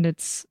 and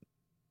it's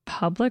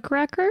public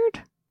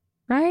record,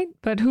 right?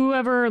 But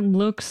whoever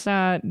looks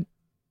at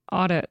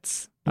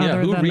audits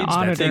other who than reads that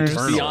auditors,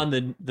 internal.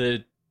 beyond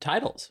the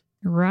titles?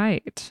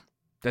 right?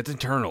 That's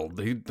internal.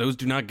 Those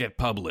do not get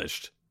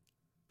published.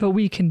 But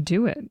we can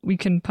do it. We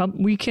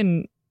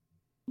can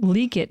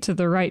leak it to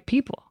the right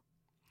people.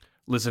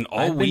 Listen, I've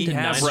all been we to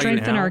have nine- right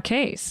Strengthen now, our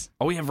case.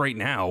 all we have right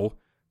now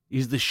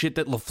is the shit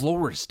that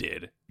LaFlores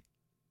did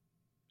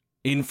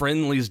in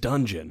Friendly's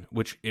dungeon,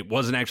 which it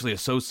wasn't actually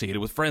associated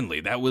with Friendly.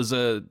 That was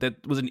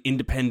an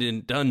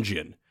independent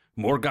dungeon.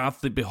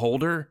 Morgoth the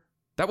Beholder,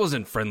 that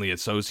wasn't Friendly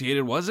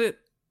associated, was it?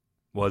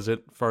 Was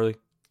it, Farley?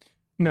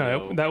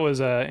 No, that was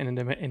an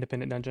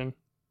independent dungeon.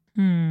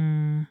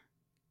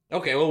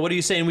 Okay, well, what are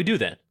you saying we do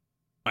then?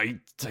 I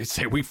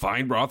say we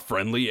find Roth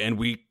Friendly and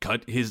we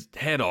cut his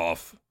head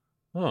off.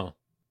 Oh.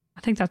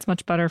 I think that's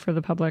much better for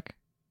the public.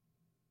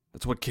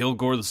 That's what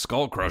Kilgore the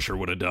Skull Crusher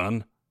would have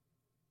done.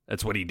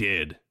 That's what he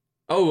did.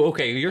 Oh,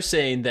 okay. You're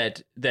saying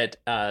that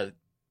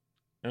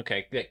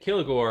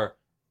Kilgore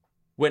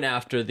went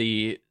after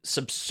the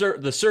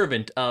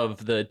servant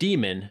of the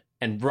demon,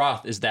 and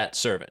Roth is that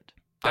servant.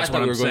 That's I thought what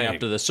we I'm were going saying.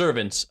 after the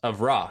servants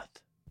of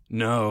Roth.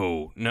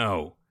 No.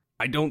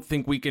 I don't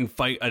think we can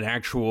fight an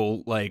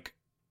actual, like,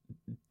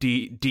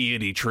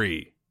 deity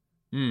tree.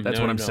 That's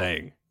what I'm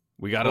saying.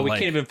 We gotta, we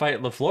can't even fight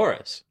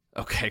LaFlores.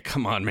 Okay,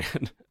 come on,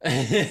 man.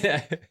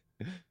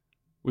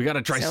 We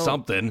gotta try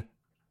something.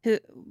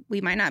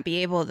 We might not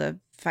be able to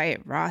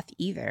fight Roth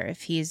either.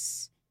 If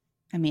he's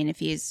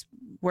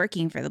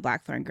working for the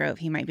Blackthorn Grove,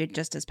 he might be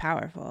just as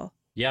powerful.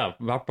 Yeah,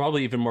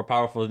 probably even more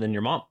powerful than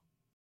your mom.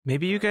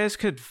 Maybe you guys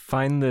could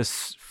find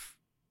this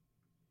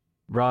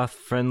Roth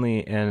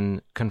Friendly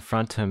and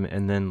confront him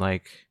and then,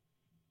 like,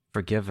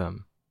 forgive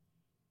him.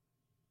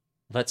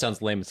 That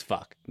sounds lame as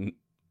fuck.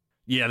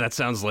 Yeah, that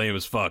sounds lame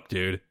as fuck,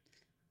 dude.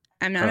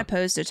 I'm not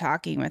opposed to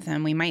talking with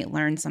him. We might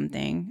learn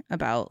something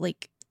about,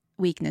 like,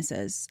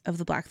 weaknesses of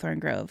the Blackthorn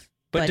Grove.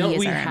 But he don't is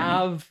we our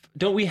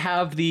enemy.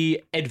 have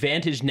the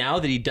advantage now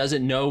that he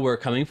doesn't know we're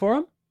coming for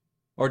him?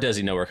 Or does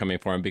he know we're coming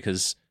for him?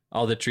 Because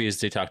all the trees,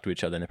 they talk to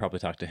each other and they probably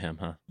talk to him,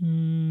 huh?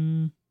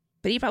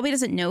 But he probably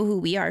doesn't know who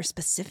we are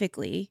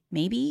specifically.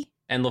 Maybe.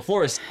 And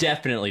LaFlores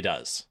definitely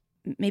does.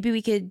 Maybe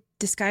we could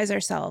disguise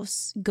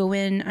ourselves, go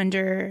in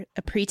under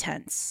a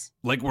pretense.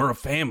 Like we're a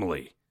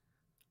family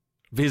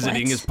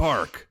visiting What? his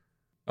park.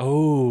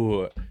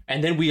 Oh,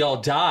 and then we all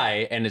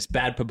die and it's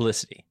bad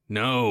publicity.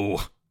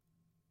 No.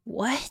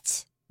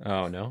 What?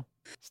 Oh, no.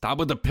 Stop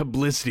with the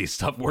publicity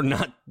stuff. We're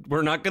not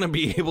going to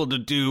be able to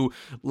do,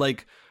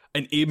 like,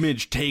 an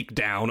image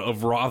takedown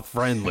of Roth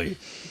Friendly.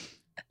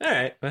 All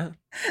right. Well.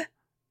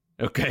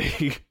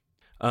 Okay.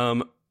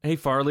 Hey,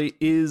 Farley,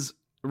 is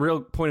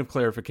real point of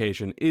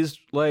clarification, is,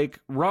 like,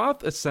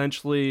 Roth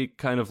essentially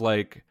kind of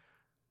like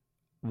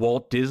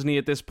Walt Disney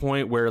at this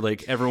point, where,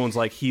 like, everyone's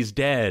like, he's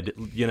dead,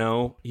 you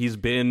know? He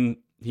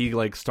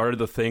like started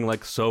the thing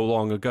like so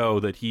long ago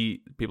that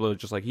people are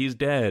just like, he's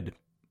dead.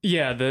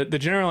 Yeah, the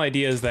general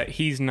idea is that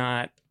he's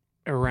not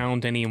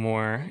around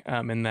anymore,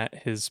 and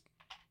that his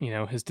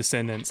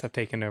descendants have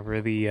taken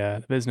over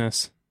the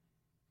business.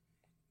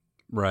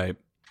 Right.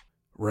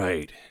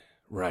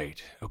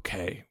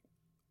 Okay.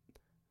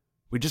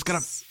 We just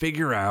gotta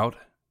figure out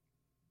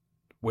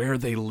where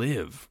they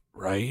live,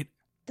 right?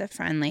 The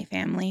Friendly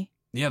family.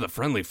 Yeah, the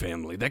Friendly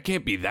family. That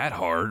can't be that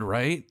hard,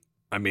 right?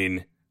 I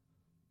mean,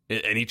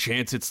 any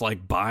chance it's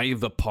like by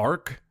the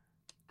park?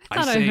 I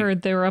thought I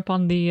heard they were up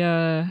on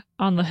the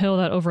hill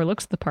that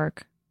overlooks the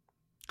park.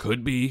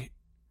 Could be.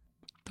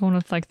 The one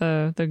with, like,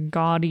 the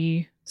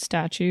gaudy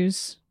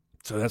statues.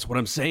 So that's what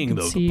I'm saying, You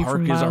can though. see The park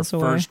from is our miles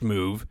away. first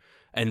move,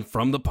 and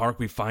from the park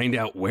we find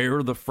out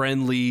where the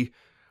Friendly,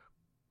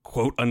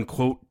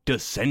 quote-unquote,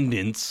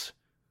 descendants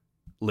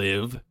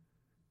live,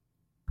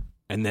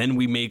 and then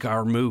we make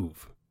our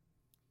move,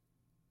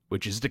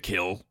 which is to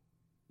kill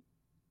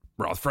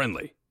Roth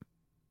Friendly.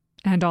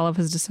 And all of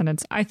his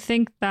descendants. I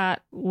think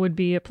that would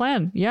be a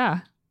plan.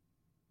 Yeah.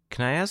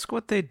 Can I ask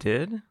what they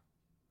did?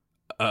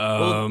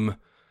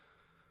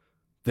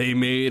 They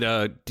made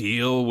a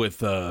deal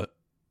with a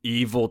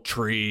evil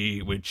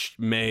tree, which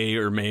may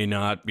or may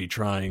not be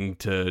trying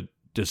to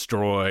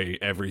destroy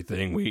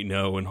everything we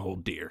know and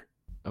hold dear.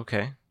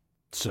 Okay.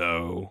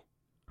 So,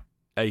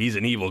 he's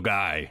an evil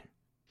guy.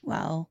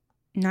 Well,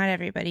 not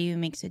everybody who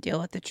makes a deal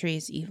with the tree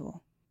is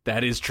evil.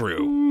 That is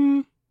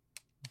true.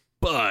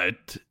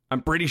 But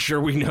I'm pretty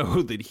sure we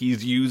know that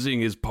he's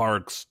using his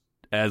parks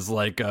as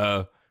like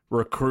a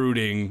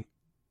recruiting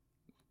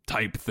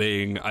type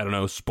thing. I don't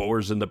know,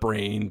 spores in the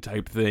brain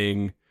type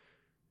thing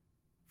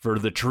for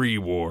the tree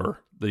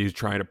war that he's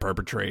trying to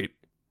perpetrate.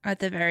 At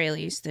the very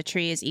least, the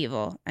tree is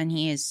evil, and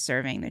he is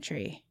serving the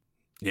tree.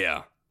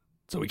 Yeah.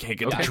 So we can't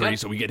get Okay. the tree,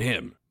 so we get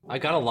him. I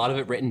got a lot of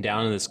it written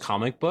down in this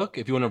comic book.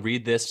 If you want to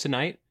read this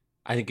tonight,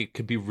 I think it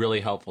could be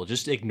really helpful.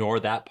 Just ignore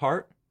that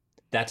part.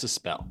 That's a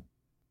spell.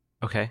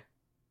 Okay.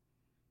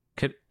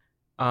 Could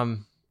I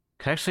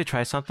actually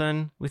try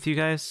something with you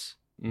guys?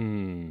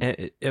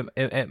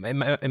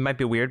 It might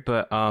be weird,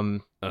 but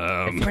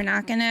We're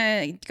not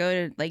gonna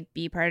go to, like,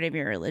 be part of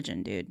your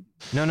religion, dude.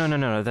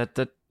 no.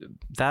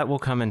 That will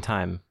come in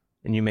time,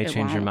 and you may It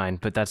change your won't.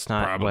 mind. But that's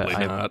not Probably what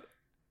not.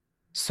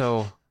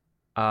 So,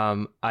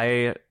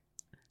 I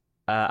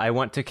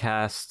want to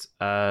cast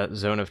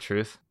Zone of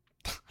Truth.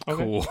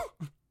 Okay. Cool.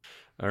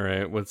 All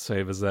right. What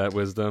save is that?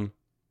 Wisdom?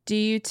 Do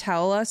you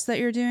tell us that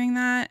you're doing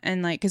that?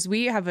 And, like, because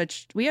we have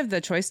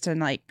the choice to,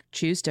 like,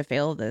 choose to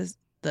fail the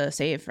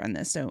save from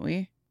this, don't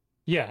we?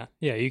 Yeah,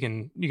 you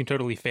can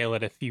totally fail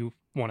it if you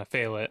want to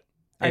fail it.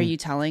 Are And- you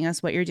telling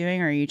us what you're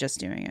doing, or are you just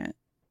doing it?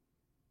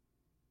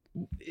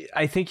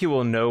 I think you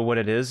will know what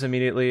it is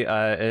immediately.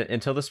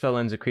 Until the spell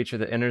ends, a creature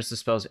that enters the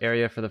spell's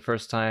area for the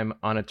first time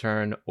on a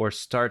turn or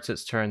starts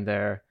its turn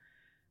there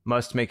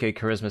must make a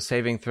charisma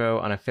saving throw.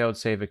 On a failed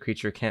save, a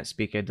creature can't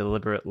speak a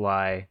deliberate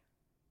lie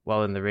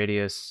while in the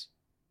radius.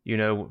 You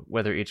know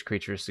whether each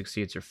creature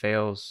succeeds or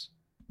fails.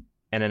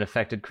 And an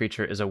affected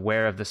creature is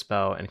aware of the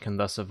spell and can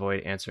thus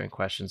avoid answering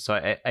questions.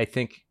 So I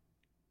think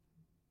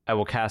I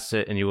will cast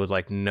it and you would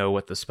like know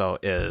what the spell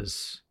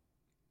is.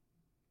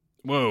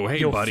 Whoa, hey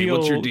You'll buddy, feel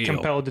what's your deal?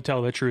 compelled to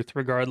tell the truth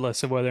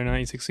regardless of whether or not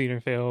you succeed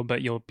or fail,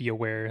 but you'll be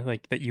aware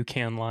like that you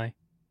can lie.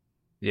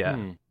 Yeah.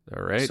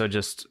 All right. So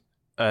just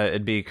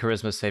it'd be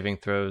charisma saving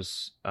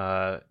throws,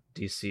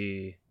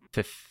 DC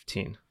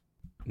 15.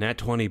 Nat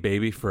 20,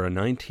 baby, for a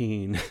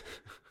 19.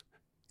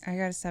 I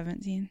got a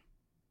 17.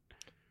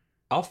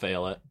 I'll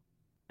fail it.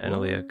 And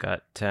Aaliyah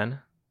got 10.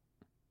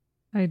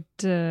 I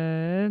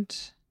did.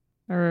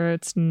 Or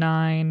it's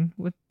 9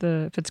 with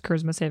if it's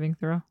charisma saving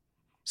throw.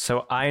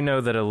 So I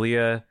know that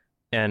Aaliyah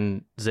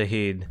and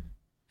Zahid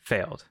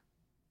failed.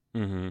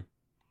 Mm-hmm.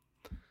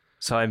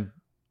 So I'm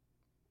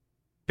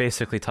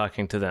basically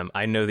talking to them.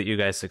 I know that you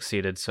guys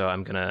succeeded, so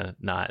I'm gonna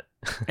not.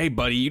 Hey,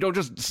 buddy, you don't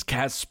just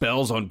cast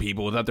spells on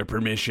people without their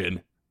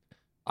permission.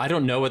 I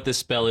don't know what this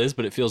spell is,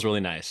 but it feels really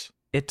nice.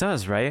 It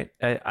does, right?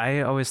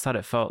 I always thought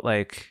it felt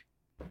like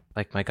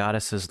my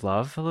goddess's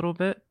love a little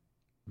bit.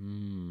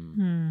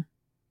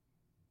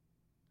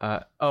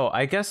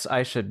 I guess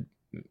I should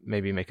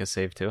maybe make a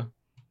save too.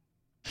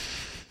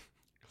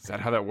 Is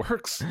that how that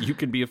works? You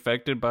can be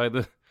affected by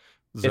the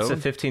zone? It's a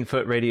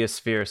 15-foot radius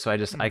sphere, so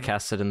I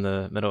cast it in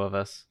the middle of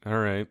us. All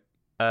right.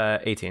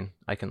 18.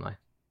 I can lie.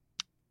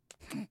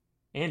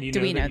 And you Do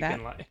know we know you that?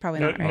 can lie. Probably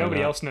not, right?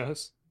 Nobody No. else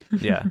knows.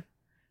 Yeah.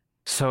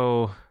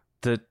 So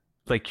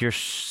you're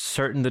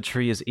certain the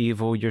tree is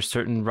evil. You're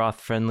certain Roth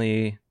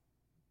Friendly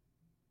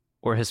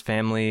or his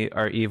family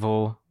are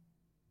evil.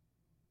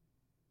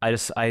 I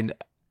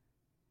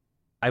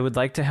would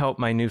like to help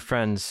my new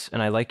friends,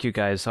 and I like you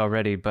guys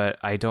already, but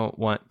I don't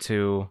want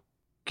to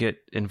get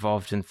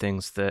involved in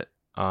things that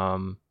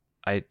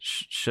I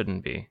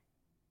shouldn't be.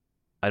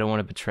 I don't want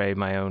to betray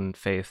my own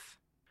faith.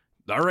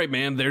 All right,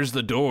 man, there's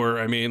the door.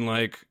 I mean,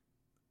 like,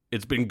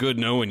 it's been good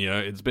knowing you.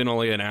 It's been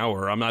only an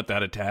hour. I'm not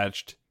that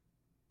attached.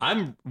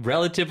 I'm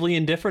relatively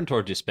indifferent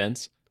toward you,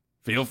 Spence.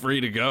 Feel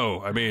free to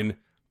go. I mean,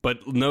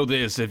 but know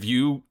this, if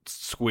you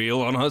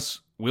squeal on us,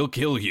 we'll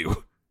kill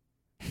you.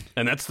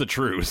 And that's the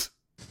truth.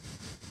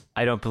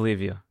 I don't believe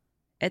you.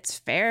 It's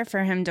fair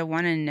for him to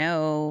want to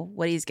know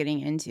what he's getting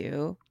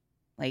into.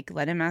 Like,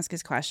 let him ask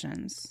his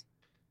questions.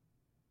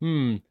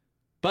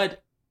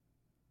 But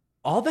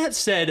all that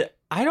said,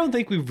 I don't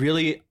think we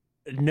really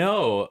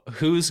know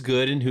who's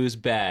good and who's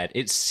bad.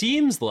 It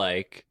seems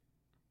like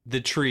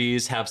the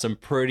trees have some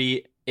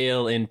pretty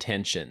ill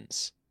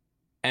intentions.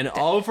 And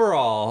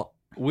overall,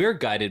 we're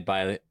guided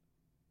by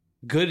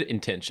good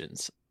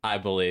intentions, I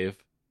believe.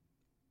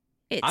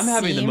 I'm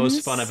having the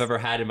most fun I've ever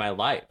had in my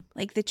life.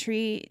 Like the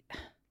tree.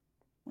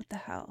 What the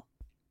hell?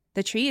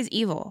 The tree is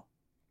evil.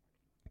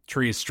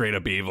 Tree is straight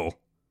up evil.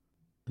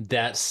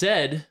 That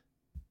said,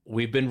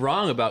 we've been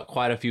wrong about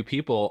quite a few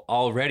people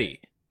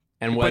already.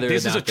 And whether But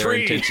this or is a not their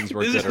tree. intentions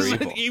were This good or is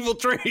evil. an evil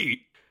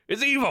tree.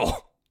 It's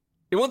evil.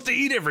 It wants to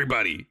eat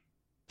everybody.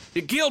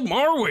 It killed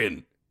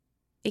Marwyn.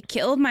 It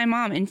killed my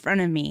mom in front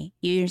of me.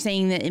 You're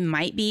saying that it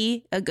might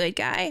be a good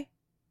guy?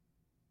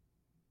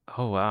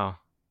 Oh, wow.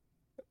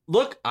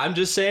 Look, I'm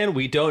just saying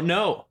we don't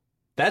know.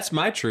 That's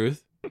my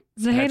truth.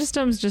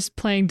 Zahedistom's just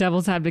playing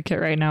devil's advocate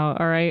right now,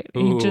 all right?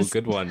 Ooh,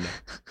 good one.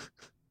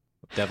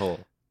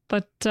 Devil.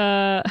 But,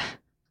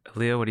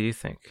 Leo, what do you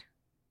think?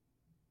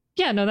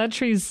 yeah, no, that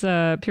tree's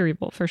pure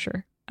evil, for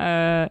sure.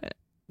 I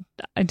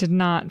did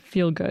not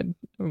feel good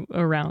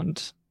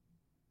around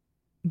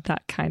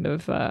that kind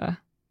of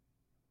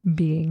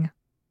being.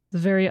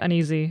 It's very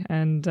uneasy,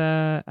 and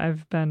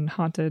I've been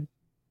haunted,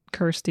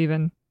 cursed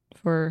even,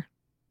 for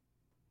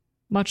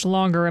much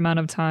longer amount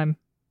of time.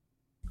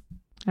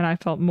 And I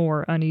felt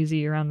more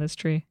uneasy around this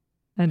tree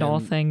and all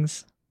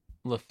things.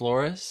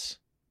 LaFlores,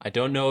 I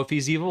don't know if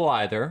he's evil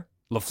either.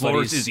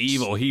 LaFleurs is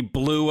evil. He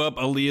blew up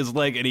Aaliyah's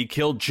leg and he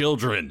killed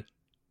children.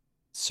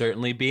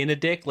 Certainly being a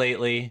dick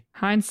lately.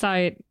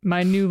 Hindsight,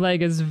 my new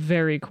leg is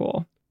very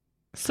cool.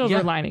 Silver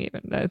Yeah. lining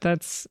even.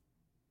 That's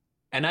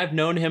And I've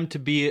known him to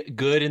be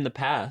good in the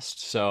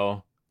past,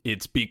 so...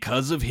 It's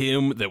because of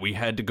him that we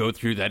had to go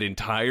through that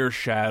entire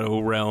Shadow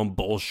Realm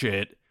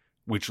bullshit,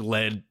 which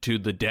led to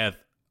the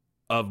death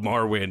of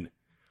Marwyn.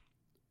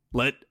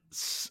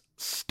 Let's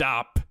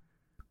stop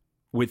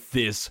with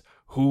this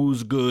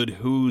who's good,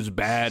 who's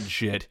bad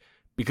shit,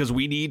 because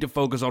we need to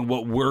focus on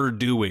what we're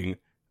doing,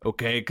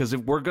 okay? Because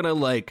if we're gonna,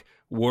 like,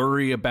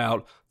 worry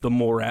about the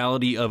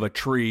morality of a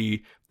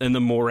tree and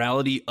the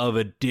morality of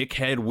a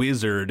dickhead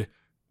wizard,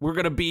 we're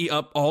gonna be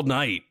up all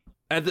night.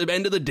 At the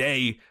end of the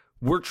day,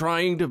 we're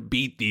trying to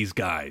beat these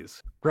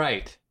guys.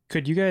 Right.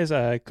 Could you guys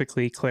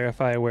quickly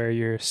clarify where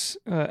you're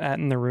at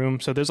in the room?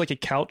 So there's like a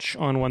couch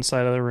on one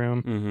side of the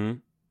room. Mm-hmm.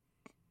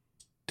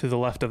 to the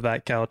left of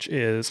that couch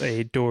is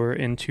a door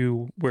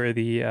into where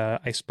the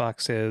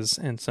icebox is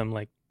and some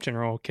like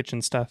general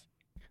kitchen stuff.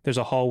 There's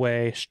a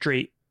hallway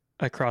straight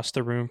across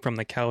the room from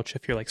the couch.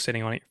 If you're like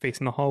sitting on it, you're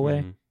facing the hallway.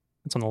 Mhm.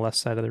 It's on the left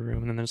side of the room.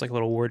 And then there's like a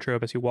little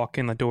wardrobe as you walk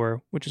in the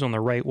door, which is on the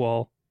right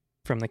wall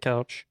from the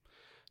couch.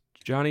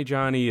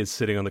 Johnny is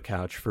sitting on the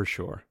couch for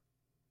sure.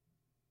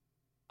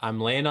 I'm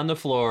laying on the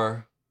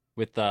floor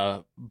with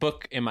the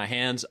book in my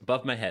hands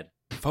above my head.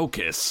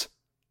 Focus.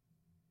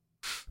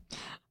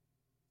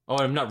 Oh,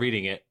 I'm not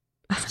reading it.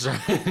 Sorry.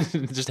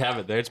 Just have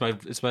it there. It's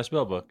my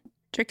spell book.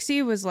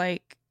 Trixie was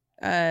like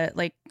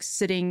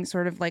sitting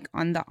sort of like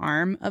on the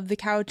arm of the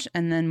couch,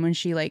 and then when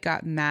she like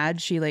got mad,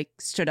 she like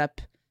stood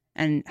up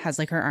and has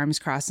like her arms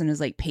crossed and is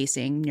like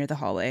pacing near the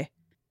hallway.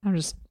 I'm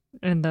just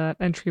in the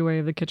entryway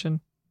of the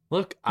kitchen.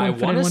 Look, Well, I if want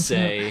to anyone wants to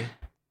know- say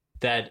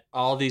that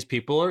all these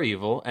people are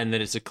evil and that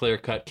it's a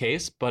clear-cut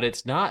case, but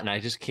it's not, and I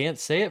just can't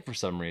say it for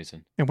some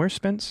reason. And where's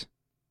Spence?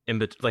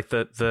 Like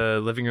the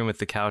living room with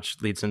the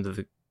couch leads into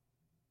the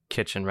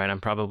kitchen, right? I'm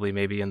probably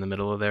maybe in the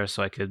middle of there,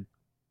 so I could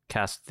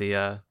cast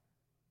the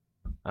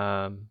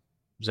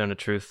zone of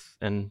truth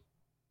and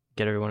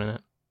get everyone in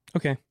it.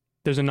 Okay.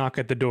 There's a knock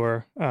at the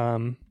door.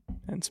 And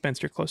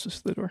Spence, you're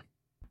closest to the door.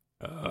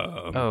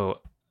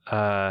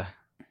 I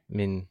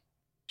mean,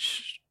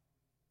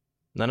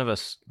 none of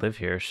us live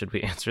here. Should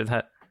we answer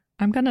that?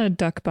 I'm gonna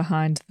duck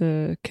behind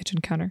the kitchen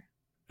counter.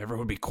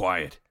 Everyone be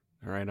quiet.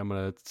 All right, I'm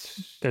gonna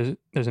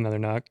There's another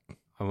knock.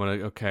 I'm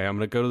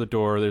gonna go to the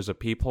door. There's a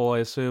peephole, I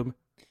assume.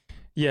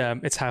 Yeah,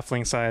 it's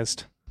halfling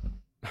sized.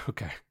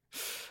 Okay.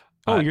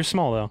 Oh, you're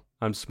small though.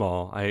 I'm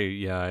small.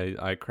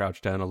 I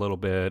crouch down a little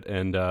bit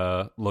and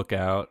look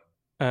out.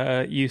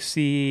 You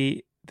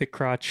see the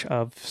crotch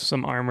of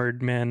some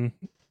armored men.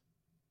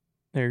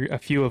 There are a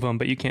few of them,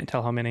 but you can't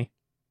tell how many.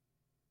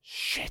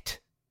 Shit.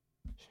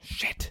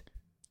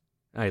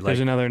 There's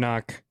another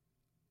knock.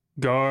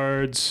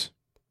 Guards.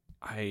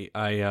 Okay,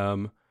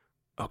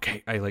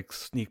 I like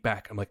sneak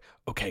back. I'm like,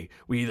 okay,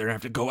 we either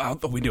have to go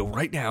out the window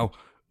right now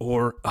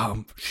or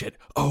shit.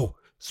 Oh,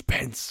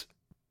 Spence.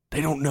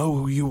 They don't know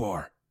who you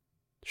are.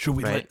 Should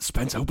we let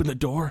Spence open the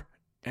door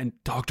and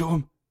talk to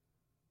him?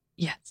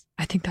 Yes,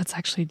 I think that's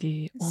actually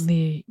the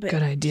only But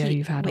good idea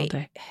you've had all wait,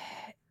 day.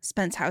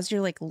 Spence, how's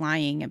your like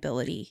lying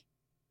ability?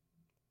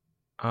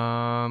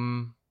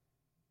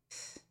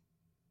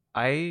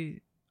 I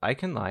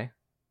can lie.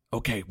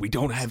 Okay, we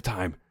don't have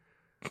time.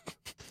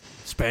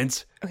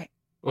 Spence,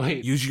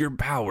 Wait, use your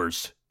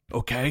powers,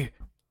 okay?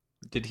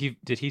 did he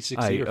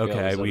succeed or fail?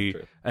 Okay, Is that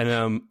true?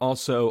 and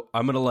also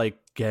I'm gonna like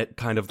get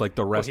kind of like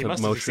the rest He of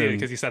must have succeeded motion.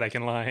 because he said I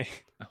can lie.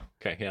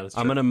 Okay, yeah, that's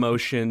I'm true. gonna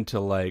motion to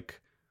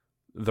like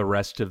the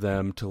rest of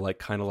them to like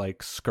kind of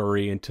like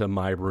scurry into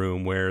my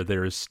room where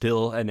there is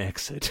still an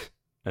exit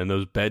and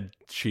those bed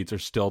sheets are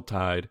still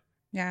tied.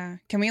 Yeah.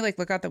 Can we like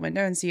look out the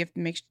window and see if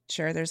make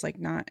sure there's like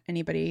not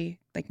anybody,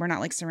 like we're not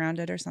like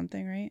surrounded or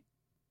something, right?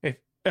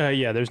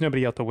 Yeah, there's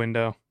nobody out the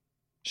window.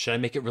 Should I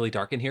make it really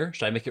dark in here?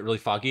 Should I make it really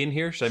foggy in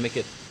here? Should I make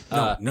it...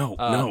 No,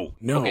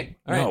 okay,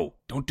 all right.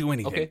 don't do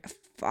anything. Okay. A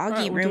foggy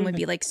Alright, we'll room do would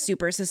be anything. like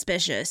super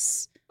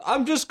suspicious.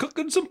 I'm just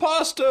cooking some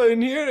pasta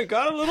in here and it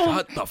got a little...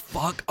 Shut the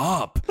fuck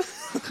up.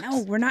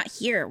 No, we're not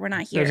here. We're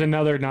not here. There's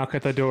another knock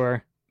at the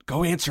door.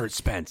 Go answer it,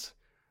 Spence.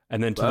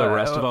 And then to the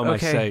rest of them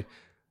okay. I say,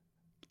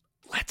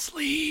 let's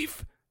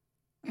leave.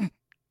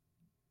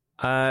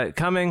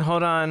 Coming,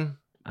 hold on.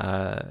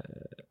 All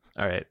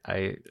right,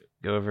 I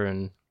go over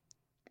and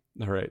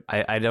All right.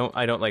 I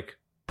don't like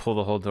pull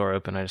the whole door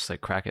open. I just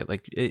like crack it.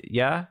 Like,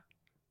 yeah.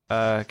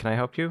 Can I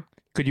help you?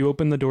 Could you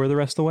open the door the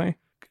rest of the way?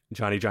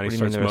 Johnny What do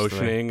you mean starts the rest of the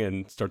way? motioning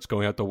and starts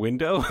going out the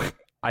window.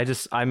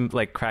 I'm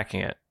like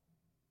cracking it,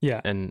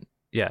 Yeah. and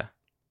yeah.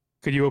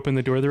 Could you open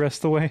the door the rest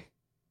of the way?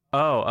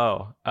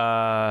 No,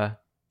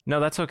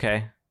 that's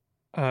okay.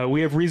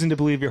 We have reason to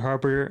believe you're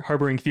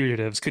harboring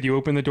fugitives. Could you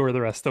open the door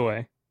the rest of the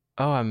way?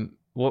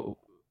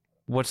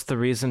 What's the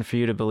reason for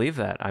you to believe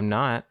that? I'm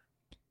not.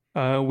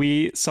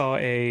 We saw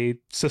a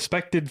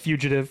suspected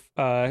fugitive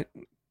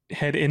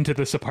head into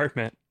this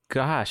apartment.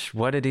 Gosh,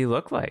 what did he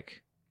look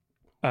like?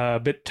 A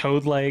bit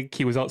toad-like.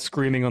 He was out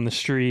screaming on the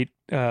street.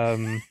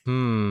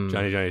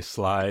 Johnny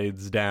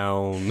slides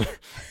down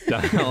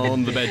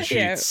the bed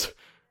sheets.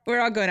 We're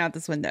all going out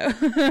this window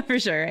for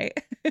sure, right?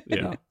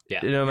 Yeah. Yeah.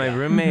 You know, my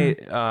roommate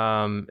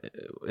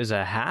is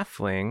a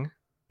halfling.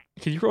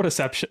 Could you roll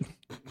deception?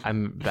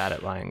 I'm bad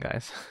at lying,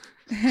 guys.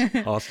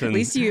 Austin. At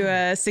least you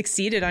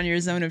succeeded on your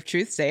zone of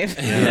truth save.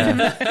 Yeah.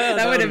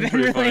 that would have been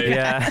pretty really funny.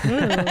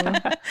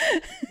 bad.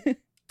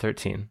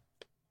 13.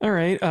 All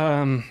right.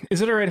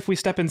 Is it all right if we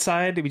step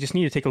inside? We just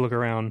need to take a look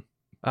around.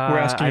 We're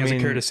asking as a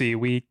courtesy.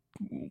 We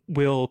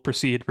will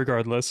proceed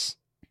regardless.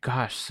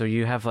 Gosh, so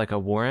you have like a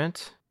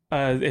warrant?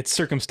 It's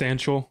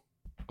circumstantial.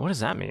 What does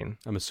that mean?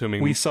 I'm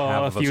assuming We saw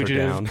half a of us are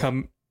fugitive down.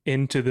 come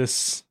into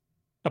this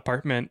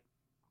apartment.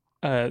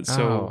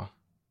 No,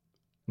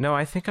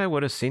 I think I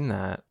would have seen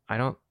that. I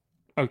don't.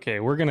 Okay,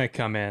 we're gonna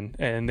come in,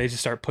 and they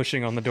just start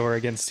pushing on the door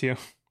against you.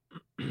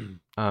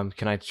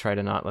 Can I try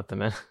to not let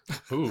them in?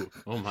 Ooh,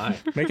 oh my.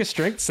 Make a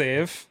strength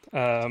save.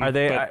 Are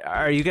they? but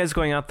Are you guys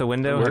going out the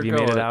window? We're Have you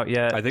made it going- out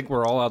yet? I think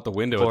we're all out the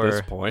window at this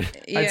Or- point.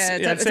 Yeah,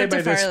 I'd it's say up by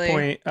to this Farley.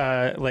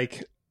 point,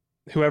 like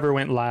whoever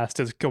went last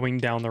is going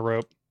down the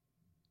rope.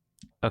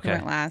 Who Okay.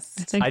 went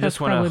last. think I that's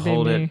just want to probably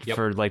hold me. it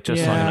for like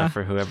just long Yeah. enough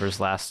for whoever's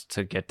last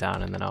to get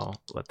down, and then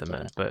I'll let them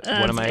in. But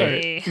what am I?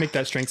 Okay. Make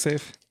that strength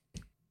save.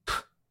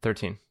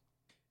 13.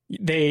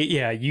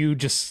 You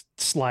just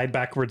slide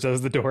backwards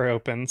as the door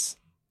opens.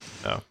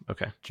 Oh,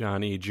 okay.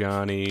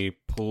 Johnny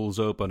pulls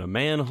open a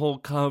manhole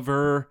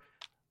cover.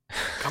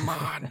 Come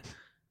on.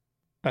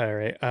 All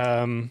right.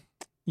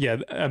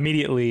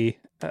 Immediately.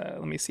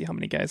 Let me see how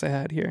many guys I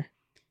had here.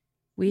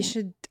 We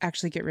should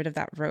actually get rid of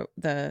that rope,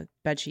 the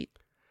bed sheet.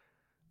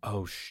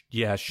 Oh,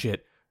 yeah,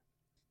 shit.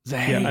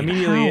 Yeah, Zane.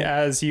 immediately How?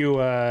 as you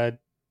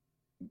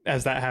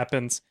as that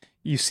happens,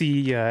 you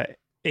see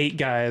 8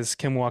 guys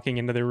come walking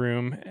into the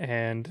room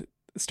and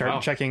start Wow.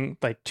 checking.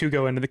 Like 2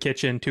 go into the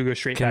kitchen, 2 go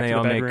straight Can back they to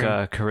all the make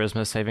bedroom.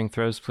 charisma saving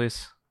throws,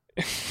 please?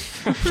 Okay.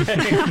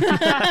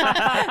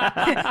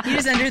 You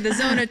just entered the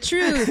zone of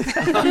truth.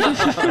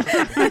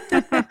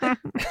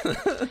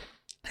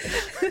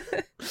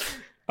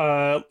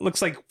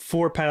 Looks like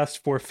 4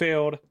 passed, 4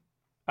 failed.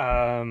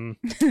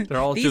 They're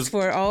all These just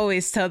 4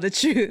 always tell the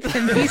truth,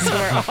 and these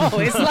 4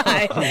 always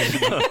lie.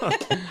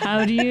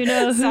 How do you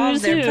know Solve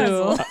who's their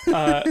who?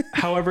 puzzle.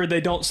 However,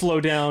 they don't slow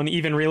down,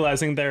 even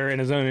realizing they're in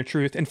a zone of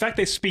truth. In fact,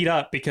 they speed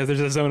up because there's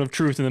a zone of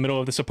truth in the middle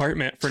of this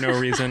apartment for no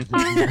reason.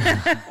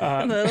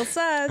 A little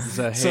sus.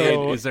 Zahid,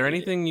 So- is there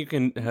anything you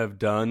can have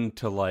done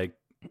to like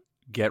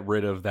get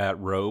rid of that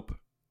rope?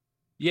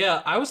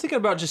 Yeah, I was thinking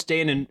about just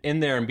staying in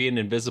there and being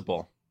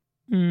invisible.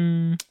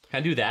 Hmm. Can I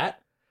do that?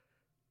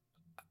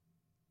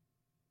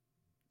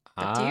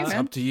 Up to you, It's man.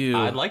 up to you.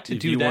 I'd like to if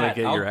do you wanna that.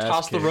 Get I'll your ass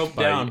toss the kicked rope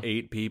by down.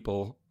 8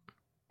 people.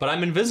 But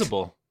I'm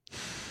invisible.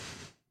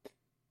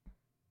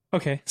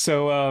 Okay,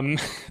 so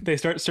they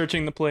start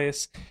searching the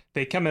place.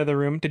 They come into the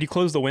room. Did you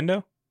close the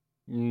window?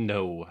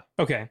 No.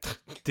 Okay.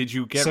 Did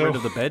you get So- rid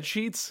of the bed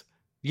sheets?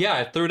 Yeah,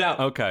 I threw it out.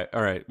 Okay,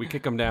 all right. We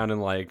kick them down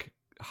and like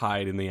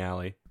hide in the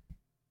alley.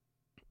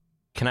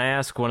 Can I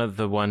ask one of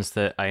the ones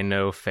that I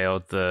know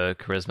failed the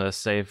charisma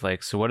save?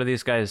 Like, so what are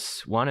these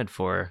guys wanted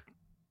for?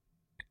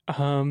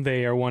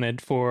 They are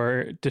wanted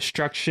for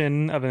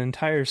destruction of an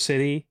entire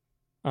city,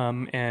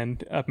 and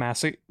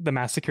the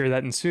massacre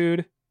that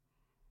ensued.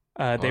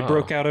 They Wow.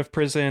 broke out of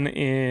prison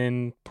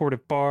in Port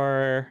of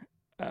Bar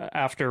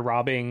after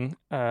robbing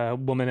a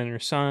woman and her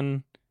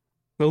son.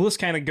 The list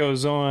kind of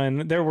goes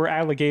on. There were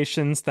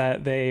allegations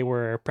that they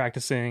were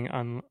practicing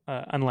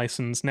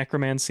unlicensed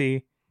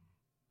necromancy,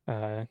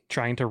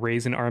 trying to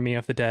raise an army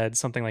of the dead,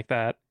 something like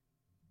that.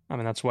 I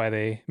mean, that's why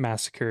they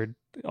massacred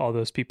all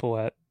those people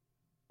at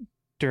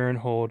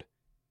Durnhold.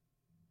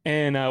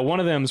 And one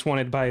of them is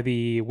wanted by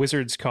the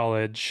Wizards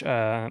College.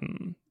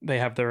 They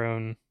have their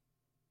own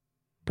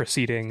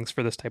proceedings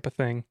for this type of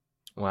thing.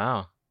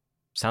 Wow.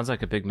 Sounds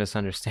like a big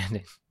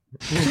misunderstanding.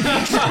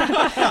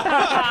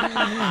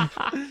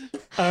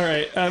 All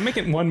right, make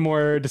it one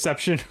more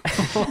deception.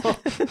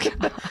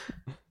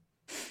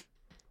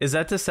 Is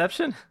that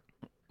deception?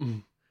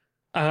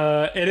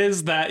 It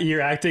is that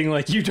you're acting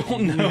like you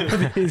don't know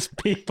these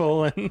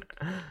people. And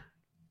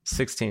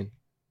 16.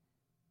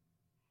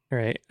 all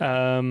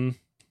right,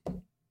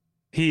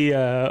 he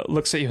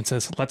looks at you and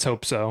says, "Let's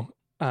hope so."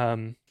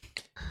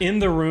 In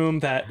the room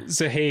that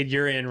Zahid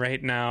you're in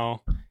right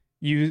now,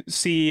 you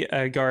see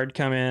a guard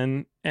come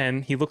in,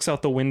 and he looks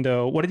out the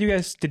window. What did you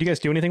guys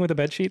do anything with the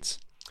bed sheets?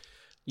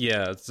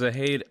 Yeah,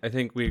 Zahid, I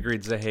think we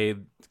agreed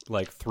Zahid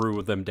like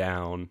threw them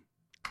down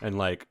and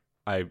like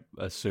I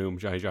assume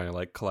Johnny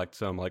like collects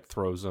them, like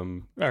throws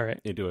them All right,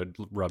 into a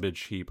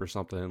rubbish heap or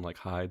something and like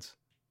hides.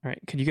 all right.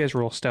 Could you guys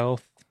roll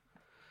stealth?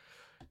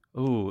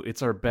 Ooh,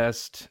 it's our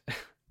best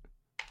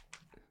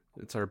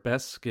it's our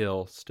best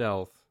skill,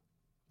 stealth.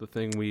 The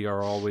thing we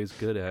are always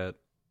good at.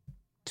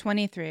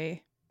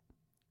 23.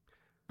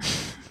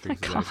 Oh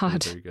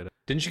God. Very good at.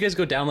 Didn't you guys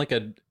go down like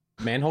a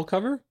manhole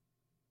cover?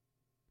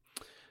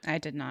 I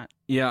did not.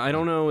 Yeah, I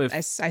don't know if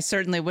I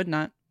certainly would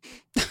not.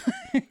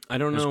 I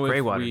don't There's know gray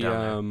if water we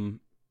down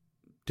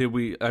did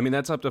we I mean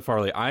that's up to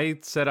Farley. I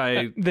said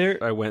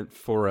There, I went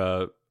for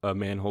a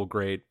manhole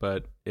grate,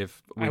 but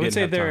if we I would didn't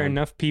say have there are time-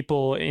 enough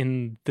people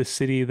in the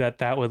city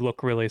that would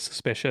look really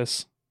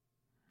suspicious.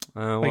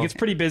 well, Like it's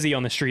pretty busy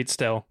on the street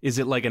still. is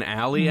it like an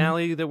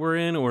alley that we're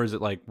in, or is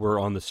it like we're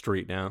on the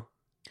street now?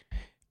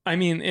 I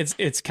mean,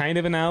 it's kind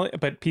of an alley,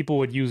 but people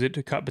would use it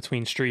to cut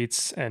between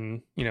streets,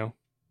 and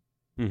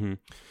Mm-hmm.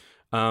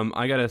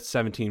 I got a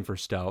 17 for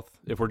stealth.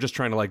 If we're just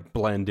trying to like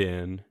blend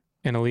in.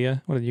 And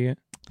Aaliyah, what did you get?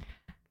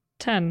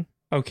 10.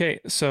 Okay,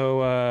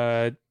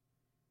 so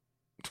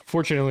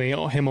fortunately,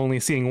 him only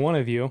seeing one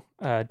of you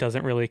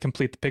doesn't really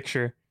complete the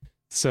picture.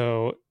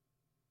 So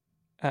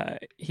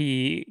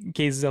he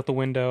gazes out the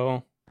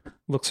window,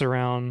 looks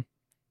around,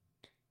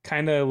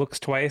 kind of looks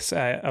twice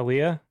at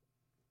Aaliyah,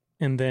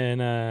 and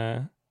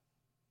then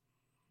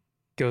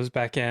goes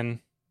back in.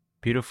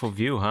 Beautiful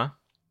view, huh?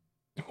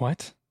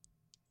 What?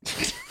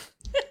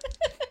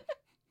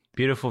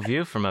 beautiful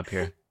view from up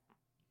here.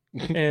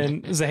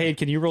 And Zahid,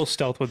 can you roll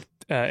stealth with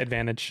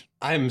advantage?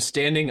 I'm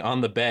standing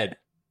on the bed.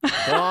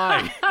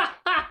 Why?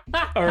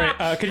 All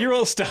right, can you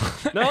roll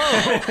stealth? No.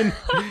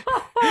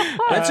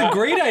 That's a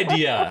great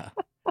idea.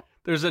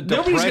 There's a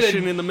Nobody's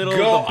depression gonna in the middle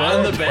go of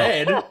the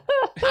bed. on the bed.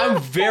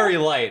 I'm very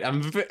light.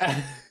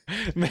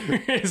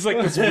 There's like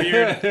this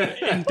weird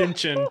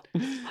indention.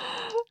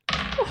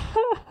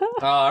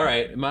 All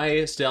right,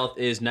 my stealth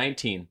is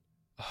 19.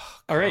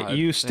 All right, God,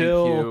 you thank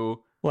still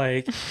you.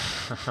 like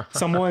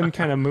someone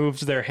kind of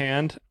moves their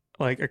hand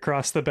like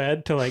across the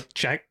bed to like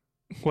check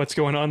what's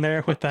going on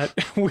there with that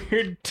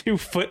weird 2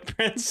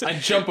 footprints. I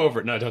jump over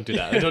it. No, don't do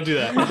that. Don't do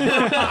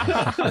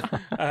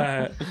that.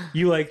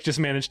 You like just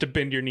manage to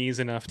bend your knees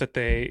enough that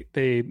they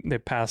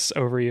pass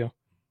over you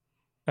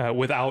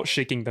without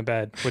shaking the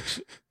bed,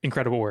 which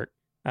incredible work.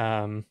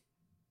 And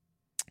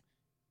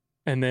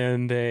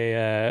then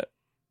they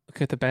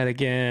look at the bed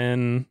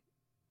again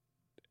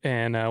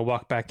and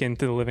walk back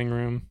into the living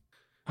room.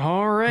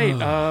 All right.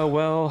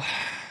 Well,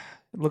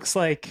 it looks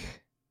like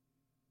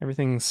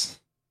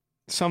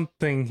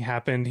something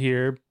happened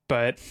here,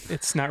 but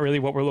it's not really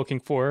what we're looking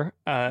for.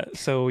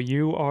 So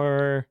you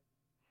are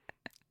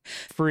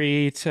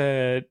free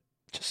to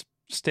just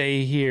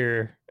stay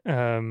here.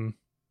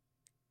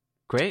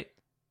 Great.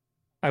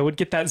 I would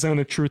get that zone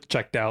of truth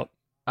checked out.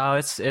 Oh,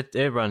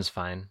 it runs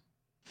fine.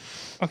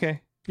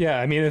 Okay. Yeah,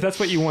 I mean, if that's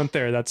what you want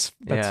there, that's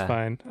Yeah.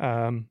 fine.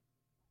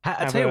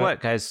 I tell you what,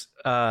 guys.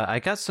 I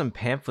got some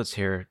pamphlets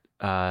here.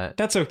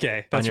 That's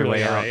okay. That's your really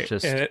way all out, right.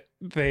 just-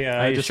 They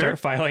Are you just sure? start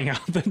filing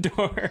out the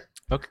door.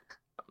 Okay.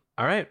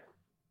 All right.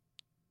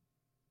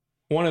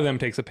 One of them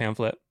takes a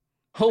pamphlet.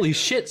 Holy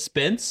shit,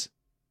 Spence.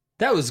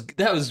 That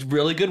was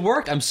really good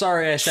work. I'm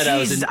sorry I said I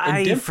was Jeez,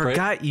 indifferent. I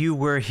forgot you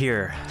were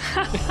here.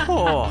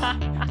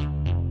 Oh.